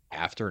period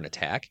after an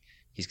attack,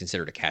 he's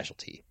considered a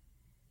casualty.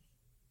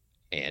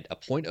 And a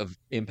point of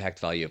impact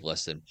value of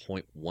less than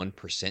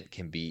 0.1%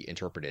 can be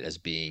interpreted as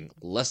being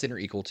less than or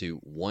equal to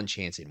 1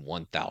 chance in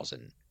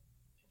 1,000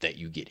 that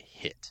you get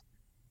hit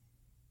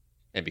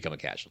and become a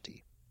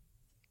casualty,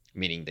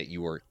 meaning that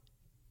you are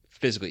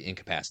physically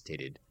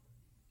incapacitated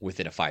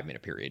within a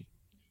 5-minute period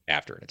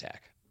after an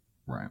attack.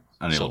 Right.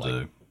 Unable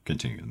to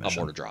continue the mission.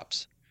 A mortar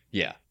drops.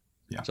 Yeah.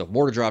 Yeah. So if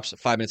mortar drops,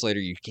 5 minutes later,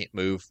 you can't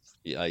move,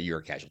 you're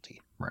a casualty.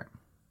 Right.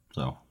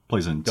 So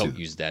plays into. Don't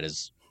use that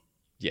as,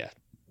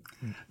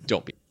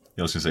 don't be.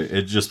 I was gonna say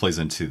it just plays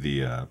into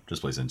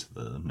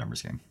the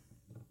numbers game.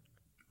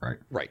 Right.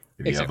 Right.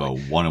 If you have a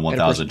 1 in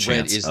 1,000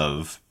 chance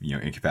of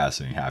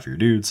incapacitating half your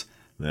dudes,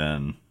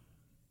 then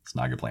it's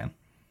not a good plan.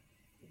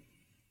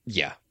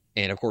 Yeah,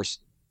 and of course,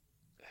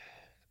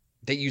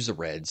 they use the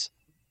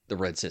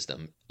red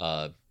system,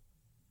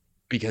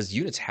 because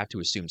units have to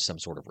assume some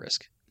sort of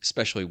risk,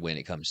 especially when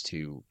it comes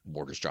to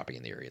mortars dropping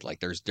in the area. Like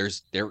there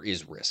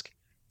is risk.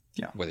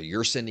 Yeah. Whether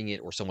you're sending it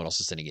or someone else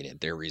is sending it in,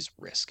 there is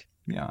risk.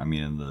 Yeah, I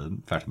mean, the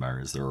fact of the matter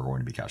is there are going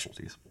to be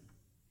casualties.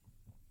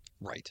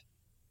 Right.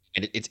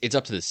 And it's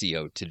up to the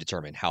CO to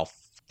determine how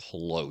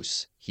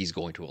close he's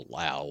going to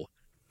allow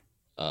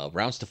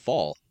rounds to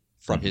fall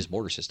from Hmm. his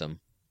mortar system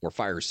or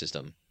fire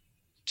system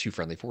to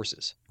friendly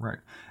forces. Right.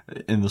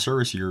 In the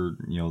service, the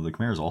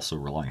commander is also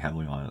relying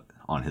heavily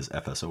on his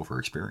FSO for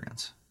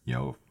experience.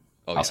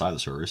 Oh yeah, Outside the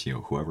service,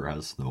 whoever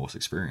has the most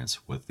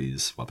experience with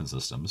these weapon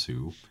systems,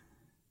 who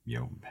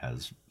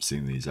has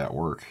seen these at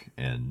work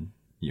and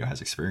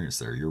has experience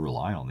there, you're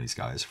relying on these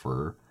guys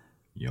for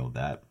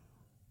that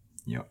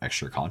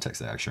extra context,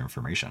 that extra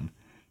information.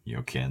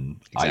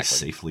 Can I exactly.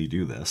 safely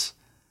do this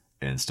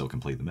and still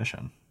complete the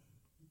mission?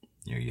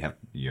 You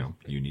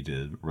need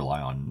to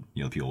rely on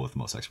the people with the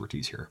most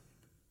expertise here.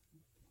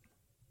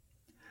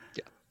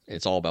 Yeah,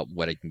 it's all about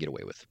what I can get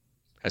away with,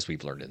 as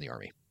we've learned in the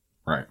army.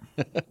 Right.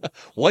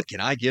 What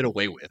can I get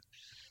away with?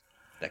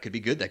 That could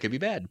be good. That could be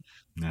bad.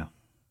 Yeah.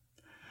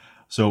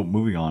 So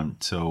moving on.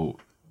 So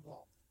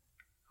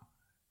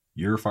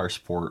your fire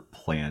support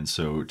plan.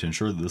 So to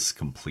ensure this is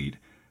complete,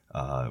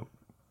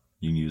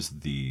 you can use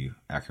the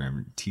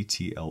acronym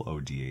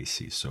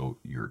TTLODAC. So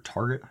your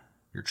target,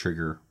 your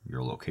trigger,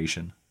 your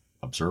location,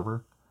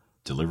 observer,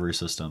 delivery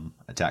system,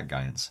 attack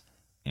guidance,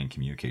 and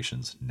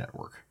communications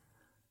network.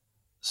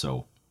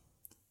 So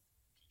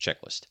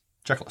Checklist.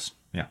 checklist.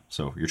 Yeah.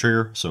 So your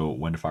trigger, so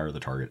when to fire the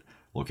target.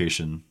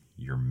 Location,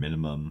 your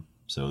minimum.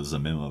 So this is a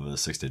minimum of a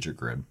 6-digit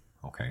grid.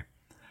 Okay.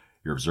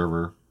 Your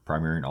observer,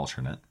 primary and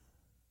alternate.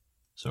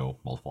 So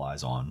multiple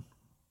eyes on,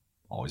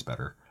 always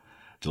better.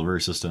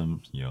 Delivery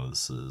system,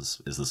 this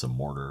is this a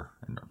mortar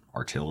and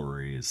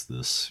artillery? Is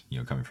this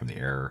coming from the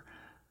air?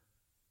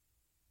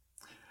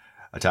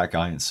 Attack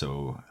guidance,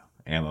 so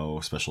ammo,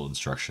 special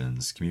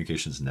instructions,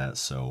 communications net,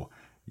 so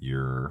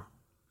your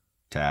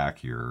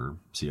TAC, your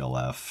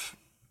CLF,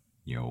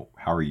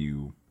 how are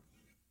you,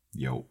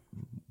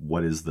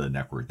 what is the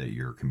network that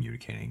you're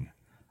communicating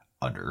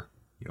under?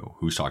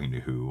 Who's talking to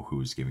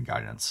who's giving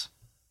guidance,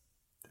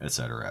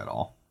 etc. at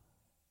all,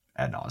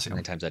 ad nauseum.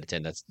 9 times out of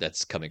 10,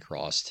 that's coming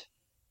across.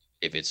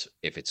 If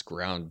it's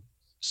ground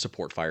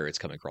support fire, it's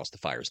coming across the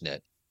fire's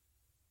net.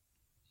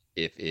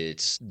 If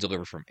it's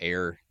delivered from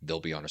air, they'll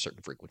be on a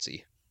certain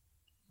frequency,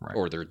 Right.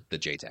 or the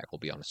JTAC will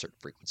be on a certain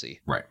frequency,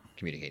 Right.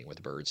 communicating with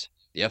the birds.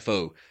 The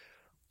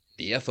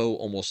FO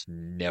almost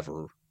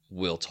never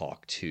will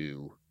talk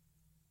to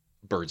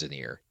birds in the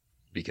air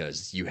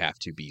because you have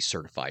to be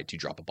certified to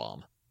drop a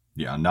bomb.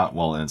 Yeah, not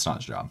well, and it's not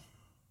his job.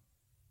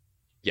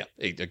 Yeah,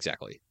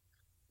 exactly.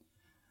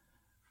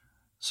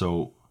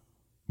 So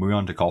moving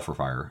on to call for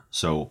fire.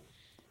 So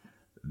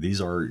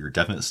these are your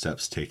definite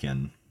steps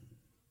taken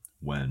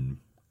when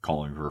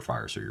calling for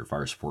fire. So your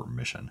fire support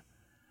mission.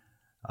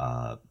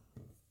 All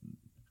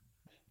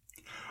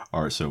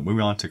right, so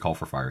moving on to call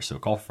for fire. So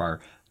call for fire,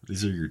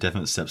 these are your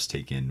definite steps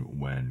taken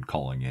when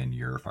calling in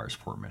your fire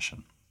support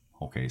mission.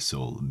 Okay,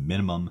 so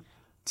minimum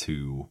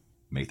to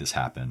make this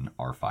happen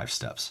are 5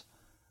 steps.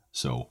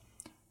 So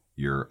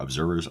your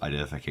observer's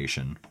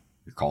identification,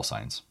 your call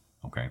signs,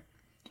 okay,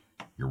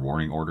 your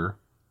warning order,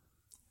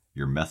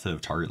 your method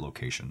of target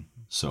location.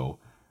 So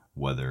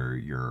whether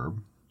you're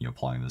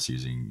applying this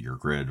using your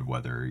grid,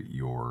 whether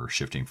you're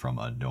shifting from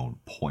a known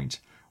point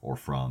or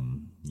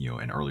from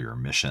an earlier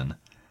mission,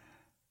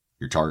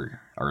 your target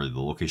or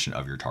the location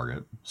of your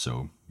target.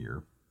 So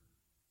your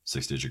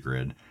 6-digit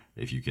grid.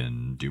 If you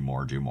can do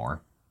more, do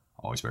more.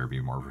 Always better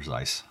be more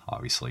precise,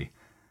 obviously.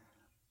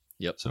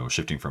 Yep. So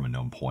shifting from a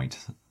known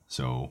point.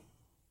 So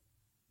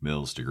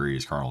mils,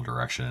 degrees, cardinal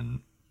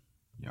direction,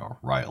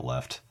 right,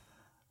 left,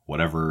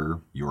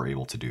 whatever you're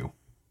able to do,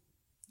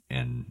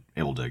 and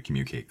able to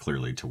communicate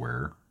clearly to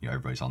where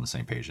everybody's on the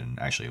same page and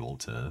actually able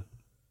to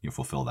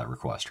fulfill that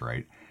request,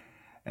 right?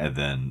 And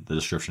then the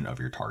description of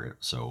your target.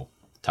 So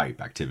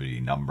type, activity,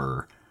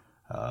 number,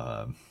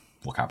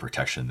 what kind of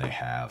protection they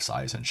have,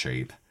 size and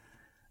shape,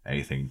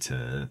 anything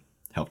to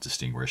help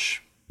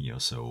distinguish,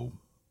 so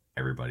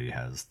everybody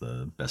has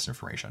the best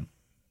information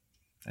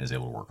and is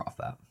able to work off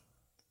that.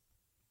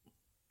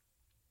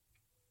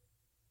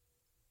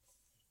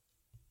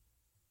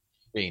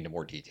 Getting into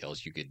more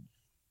details, you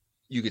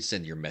could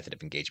send your method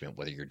of engagement,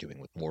 whether you're doing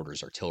with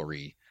mortars,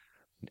 artillery,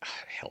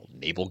 hell,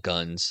 naval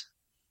guns.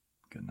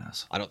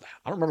 Goodness. I don't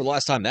remember the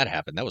last time that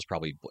happened. That was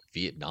probably what,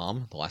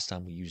 Vietnam, the last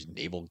time we used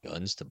naval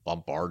guns to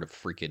bombard a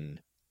freaking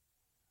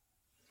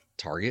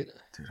target.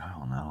 Dude, I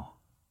don't know.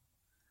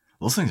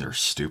 Those things are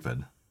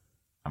stupid.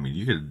 I mean,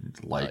 you could,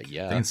 they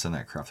Yeah. can send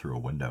that crap through a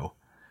window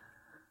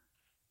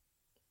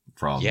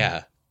from,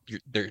 Yeah.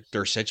 They're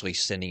essentially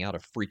sending out a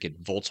freaking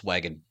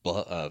Volkswagen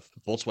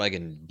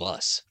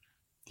bus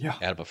yeah.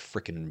 out of a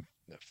freaking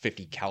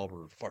 50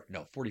 caliber,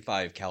 no,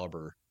 45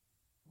 caliber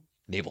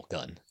naval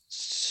gun.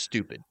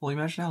 Stupid. Well,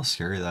 imagine how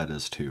scary that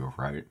is, too,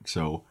 right?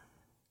 So,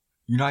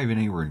 you're not even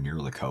anywhere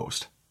near the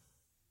coast.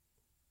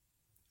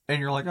 And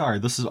you're like, all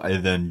right, this is,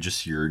 and then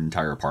just your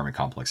entire apartment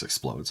complex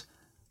explodes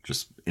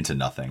just into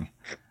nothing.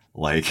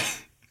 Like,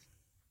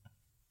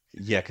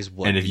 Yeah, because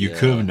and if you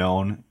could have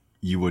known,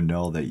 you would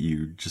know that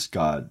you just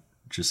got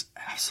just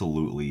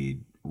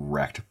absolutely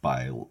wrecked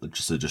by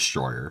just a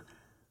destroyer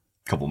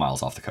a couple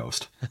miles off the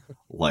coast.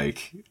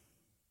 Like,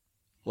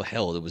 well,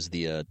 hell, it was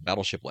the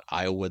battleship, what,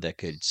 Iowa, that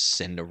could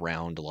send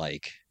around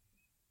like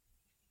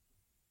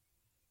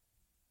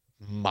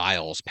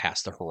miles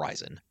past the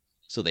horizon.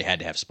 So they had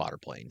to have spotter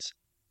planes.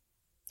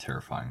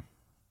 Terrifying.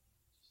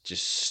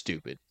 Just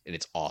stupid. And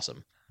it's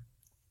awesome.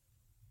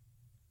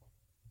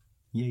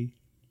 Yay.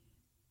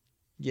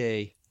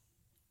 Yay.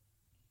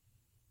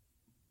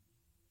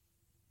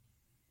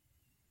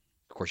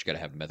 Of course, you got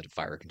to have a method of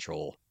fire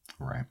control.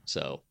 Right.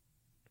 So,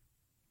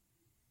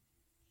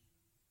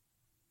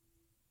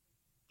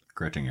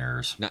 Correcting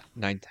errors. not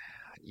nine.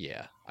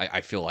 Yeah.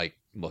 I feel like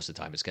most of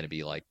the time it's going to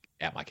be like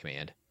at my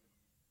command.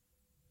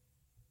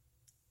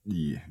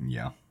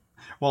 Yeah.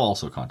 Well,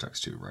 also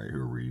context too, right? Who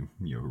are we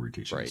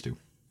teaching this Right. to?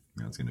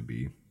 It's going to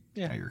be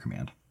Yeah. at your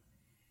command.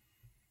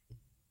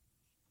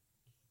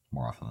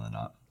 More often than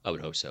not. I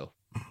would hope so.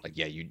 Like,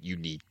 yeah, you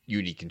need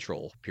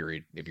control.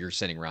 Period. If you're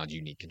sending rounds,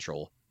 you need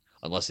control.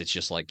 Unless it's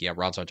just like, yeah,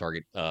 rounds on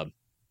target,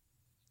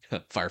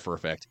 fire for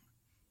effect.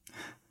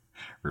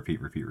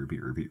 Repeat, repeat,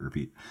 repeat, repeat,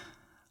 repeat.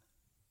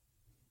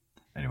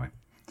 Anyway.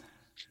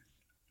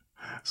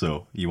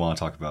 So, you want to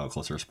talk about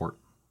close air support?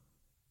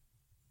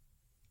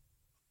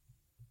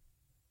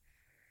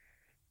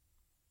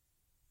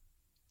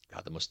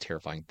 God, the most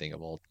terrifying thing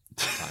of all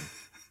time.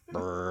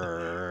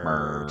 Brrrt.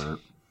 Brr.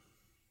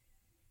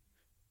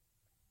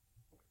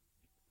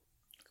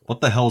 What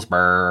the hell's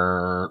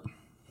brr?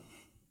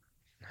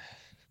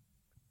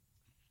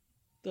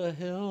 The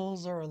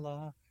hills are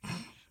alive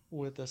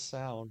with the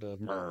sound of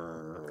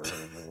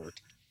brrrt.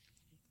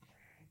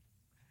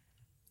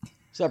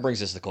 So that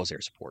brings us to close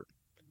air support.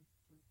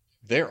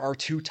 There are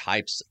two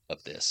types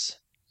of this.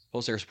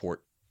 Close air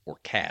support, or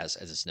CAS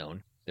as it's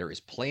known. There is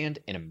planned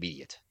and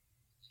immediate.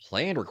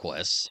 Planned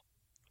requests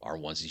are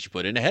ones that you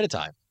put in ahead of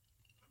time.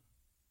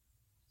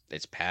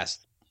 It's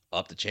passed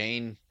up the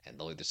chain, and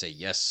they'll either say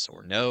yes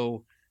or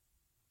no.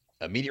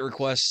 Immediate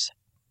requests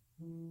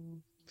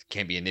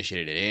can be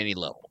initiated at any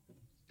level,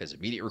 because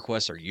immediate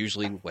requests are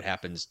usually what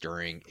happens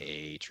during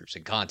a troops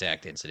in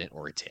contact incident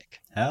or a tick.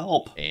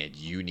 Help! And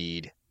you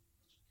need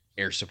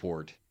air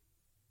support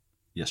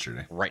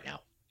Yesterday. right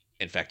now.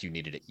 In fact, you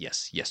needed it,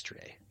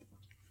 yesterday.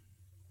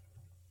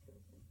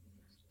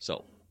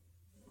 So,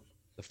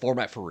 the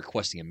format for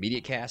requesting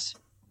immediate CAS: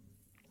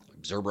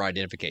 observer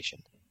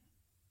identification,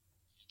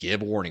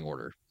 give a warning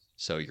order.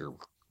 So you're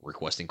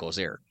requesting close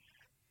air.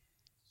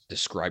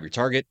 Describe your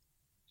target.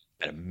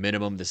 At a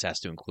minimum, this has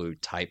to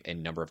include type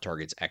and number of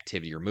targets,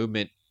 activity or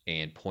movement,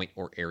 and point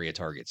or area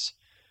targets.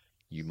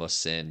 You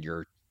must send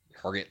your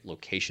target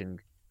location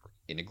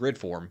in a grid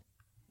form,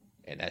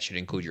 and that should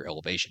include your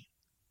elevation.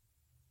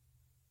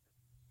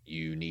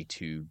 You need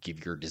to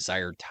give your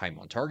desired time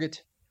on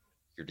target,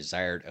 your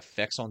desired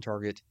effects on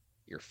target,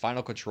 your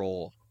final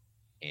control,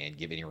 and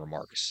give any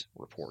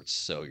reports.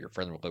 So your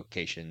friendly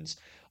locations,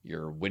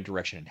 your wind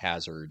direction and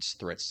hazards,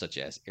 threats such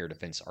as air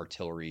defense,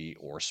 artillery,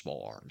 or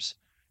small arms.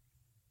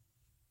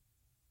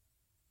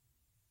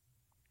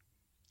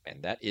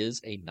 And that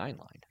is a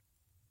 9-line,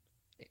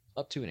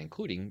 up to and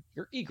including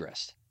your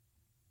egress,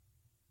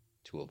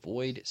 to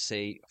avoid,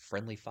 say,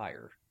 friendly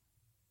fire.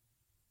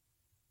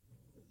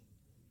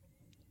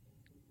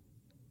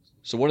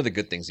 So one of the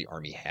good things the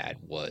Army had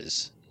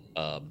was,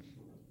 how do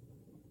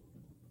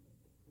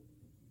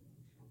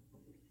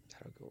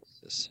I go over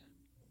this?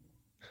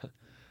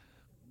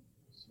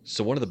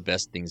 So one of the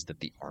best things that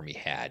the Army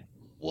had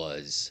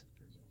was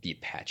the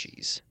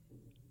Apaches.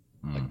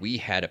 Like, we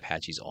had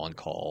Apaches on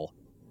call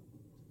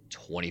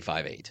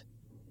 25/8,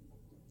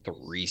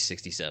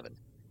 367.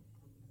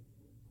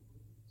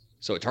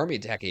 So Army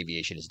attack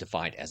aviation is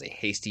defined as a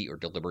hasty or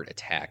deliberate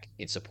attack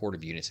in support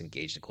of units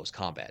engaged in close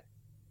combat.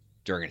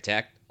 During an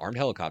attack, armed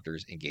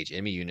helicopters engage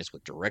enemy units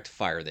with direct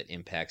fire that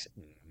impacts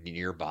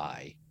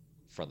nearby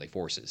friendly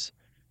forces.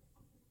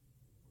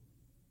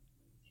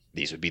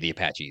 These would be the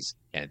Apaches,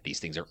 and these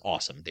things are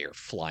awesome. They are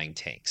flying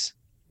tanks.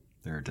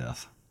 They're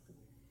death.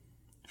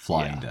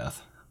 Flying Yeah.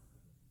 death.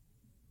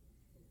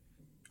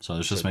 So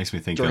this just makes me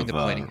think during of the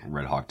planning-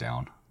 Red Hawk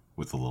Down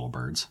with the little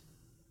birds.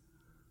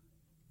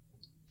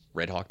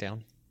 Red Hawk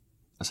Down?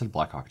 I said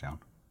Black Hawk Down.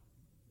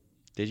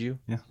 Did you?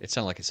 Yeah. It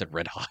sounded like it said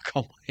Red Hawk.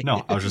 Oh my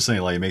No, I was just saying,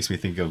 like, it makes me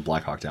think of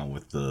Black Hawk Down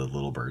with the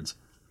little birds.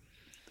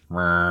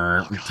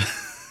 Oh, God.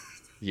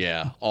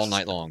 Yeah, all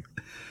night long.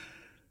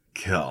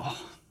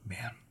 Oh,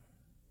 man.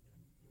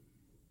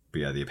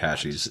 But yeah, the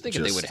Apaches. Just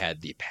thinking they would have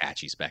had the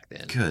Apaches back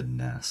then.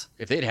 Goodness.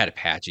 If they'd had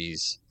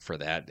Apaches for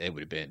that, it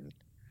would have been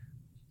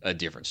a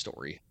different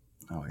story.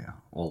 Oh, yeah.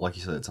 Well, like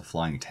you said, it's a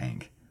flying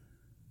tank.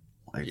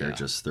 Like, Yeah.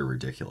 they're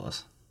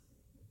ridiculous.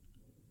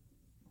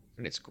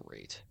 And it's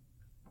great.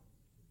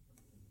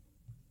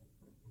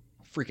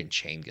 Freaking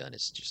chain gun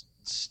is just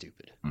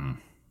stupid. So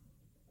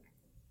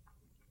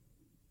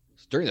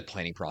during the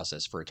planning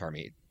process for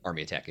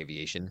Army attack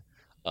aviation,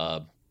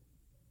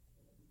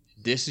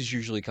 this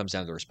usually comes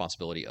down to the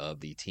responsibility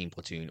of the team,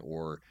 platoon,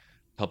 or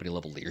company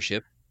level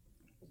leadership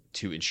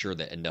to ensure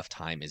that enough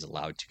time is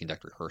allowed to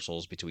conduct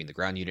rehearsals between the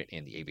ground unit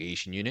and the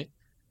aviation unit,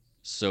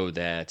 so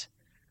that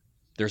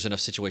there's enough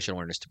situational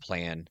awareness to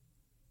plan,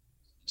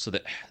 so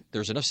that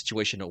there's enough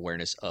situational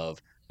awareness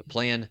of the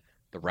plan,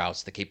 the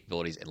routes, the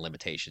capabilities, and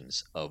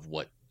limitations of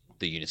what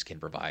the units can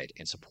provide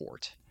and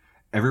support.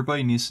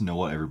 Everybody needs to know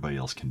what everybody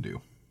else can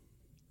do.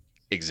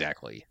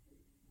 Exactly.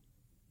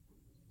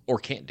 Or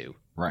can't do.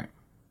 Right.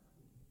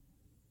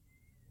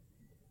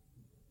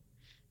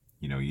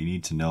 You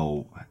need to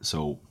know.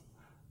 So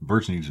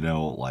birds need to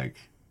know, like,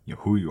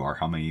 who you are,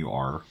 how many you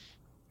are,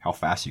 how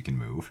fast you can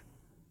move,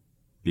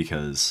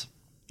 because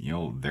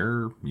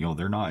they're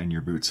not in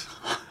your boots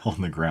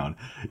on the ground.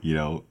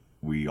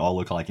 We all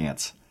look like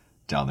ants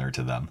down there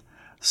to them.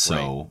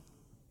 So,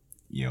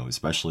 right.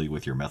 Especially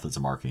with your methods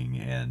of marking,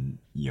 and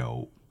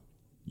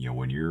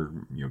when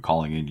you're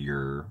calling in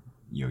your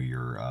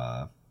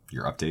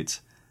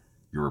updates,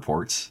 your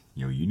reports,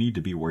 you need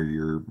to be where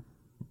you're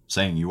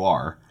saying you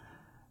are,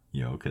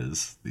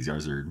 because these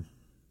guys are,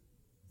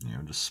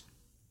 just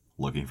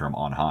looking from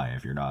on high.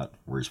 If you're not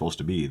where you're supposed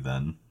to be,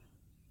 then,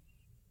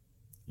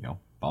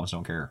 bombs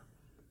don't care.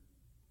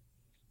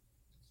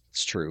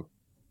 It's true.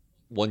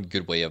 One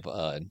good way of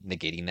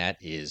negating that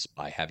is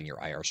by having your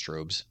IR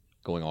strobes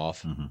going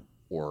off, mm-hmm.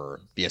 or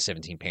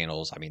BS-17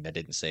 panels. I mean, that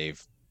didn't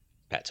save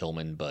Pat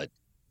Tillman, but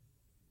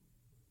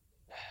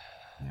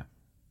yeah,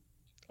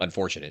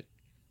 unfortunate.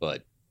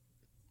 But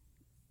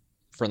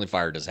friendly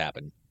fire does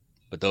happen.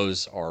 But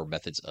those are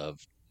methods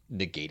of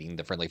negating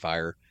the friendly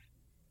fire.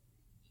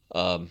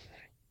 And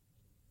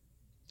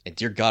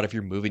dear God, if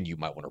you're moving, you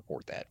might want to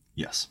report that.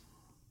 Yes.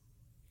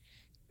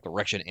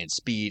 Direction and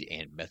speed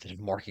and method of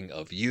marking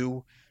of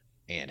you,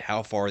 and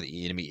how far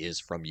the enemy is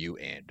from you,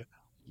 and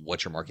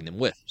what you're marking them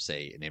with.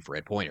 Say an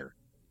infrared pointer,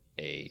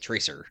 a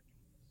tracer,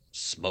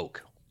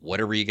 smoke,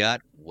 whatever you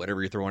got,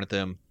 whatever you're throwing at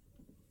them,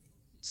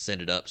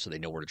 send it up so they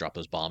know where to drop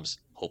those bombs.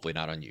 Hopefully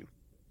not on you.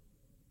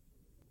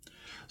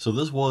 So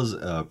this was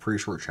a pretty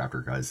short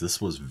chapter, guys.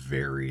 This was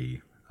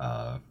very,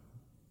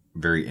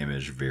 very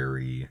image,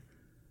 very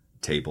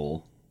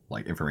table,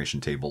 like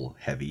information table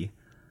heavy,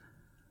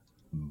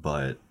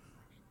 but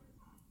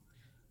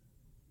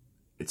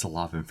it's a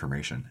lot of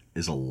information.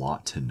 It's a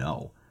lot to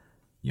know.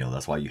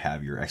 That's why you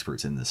have your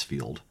experts in this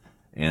field.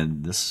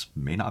 And this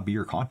may not be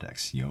your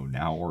context,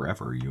 now or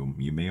ever.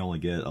 You may only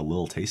get a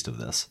little taste of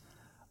this,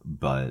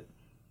 but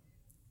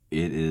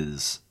it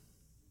is,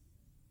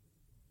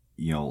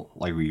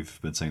 like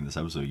we've been saying this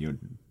episode,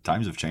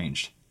 times have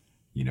changed.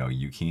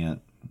 You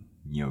can't,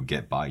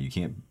 get by. You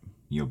can't,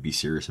 be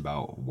serious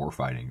about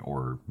warfighting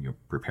or,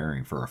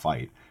 preparing for a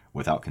fight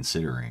without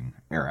considering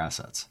air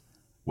assets,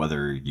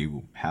 whether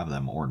you have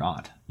them or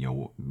not.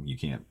 You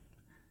can't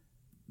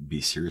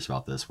be serious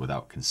about this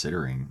without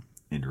considering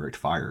indirect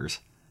fires,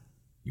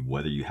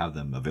 whether you have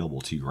them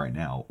available to you right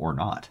now or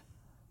not,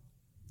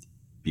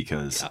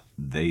 because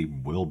they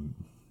will,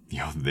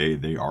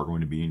 they are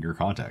going to be in your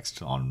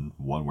context on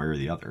one way or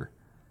the other.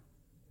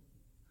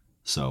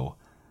 So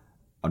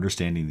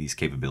understanding these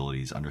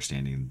capabilities,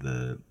 understanding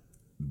the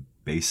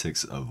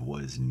basics of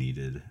what is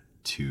needed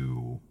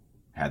to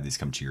have these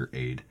come to your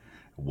aid,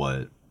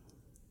 what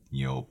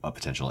a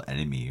potential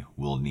enemy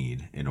will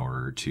need in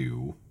order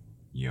to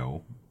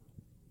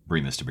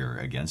bring this to bear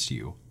against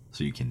you,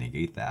 so you can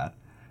negate that.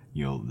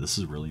 This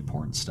is really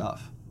important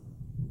stuff.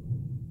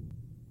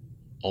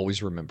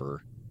 Always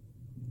remember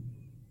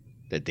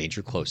that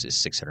danger close is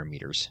 600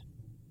 meters.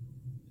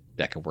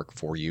 That can work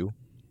for you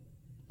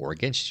or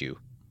against you.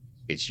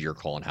 It's your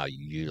call on how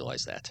you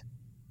utilize that.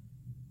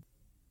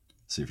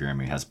 See if your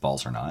enemy has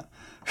balls or not.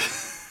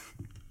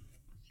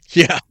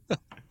 Yeah.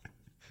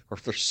 Or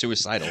if they're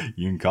suicidal.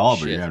 You can call,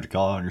 but you're going to have to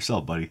call it on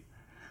yourself, buddy.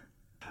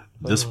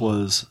 This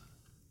was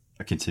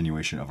a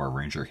continuation of our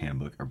Ranger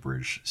Handbook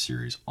Abridged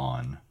series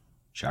on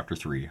Chapter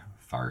 3,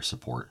 Fire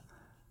Support.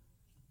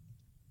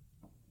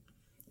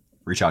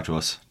 Reach out to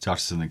us. Talk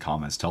to us in the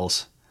comments. Tell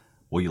us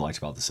what you liked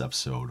about this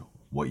episode,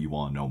 what you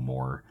want to know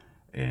more,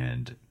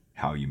 and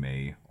how you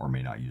may or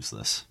may not use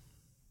this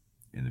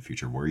in the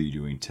future. What are you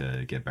doing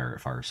to get better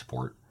at fire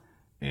support?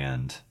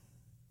 And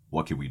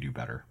what can we do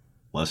better?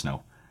 Let us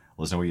know.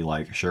 Let us know what you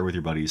like. Share with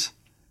your buddies.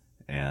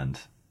 And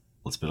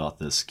let's build out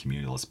this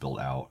community. Let's build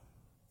out.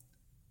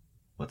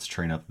 Let's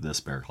train up this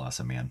bear class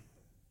of man.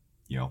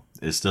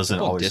 This doesn't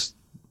always...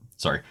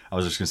 Sorry, I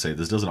was just going to say,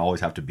 this doesn't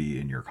always have to be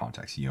in your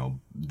context.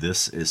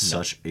 This is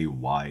such a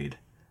wide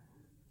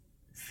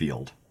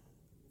field.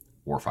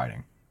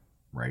 Warfighting,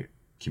 right?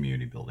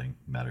 Community building,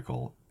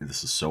 medical.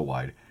 This is so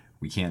wide.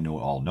 We can't know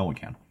it all. No one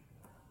can.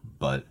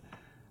 But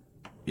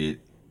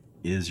it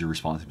is your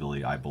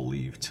responsibility, I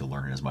believe, to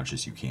learn as much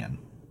as you can.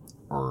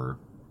 Or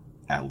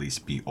at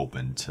least be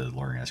open to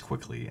learning as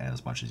quickly and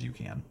as much as you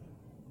can.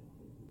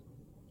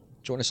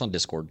 Join us on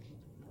Discord.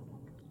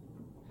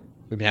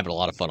 We've been having a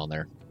lot of fun on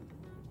there.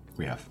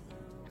 We have.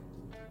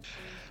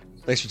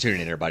 Thanks for tuning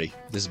in, everybody.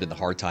 This has been the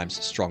Hard Times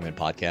Strongmen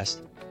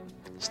Podcast.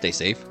 Stay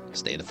safe.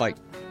 Stay in the fight.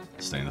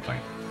 Stay in the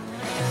fight.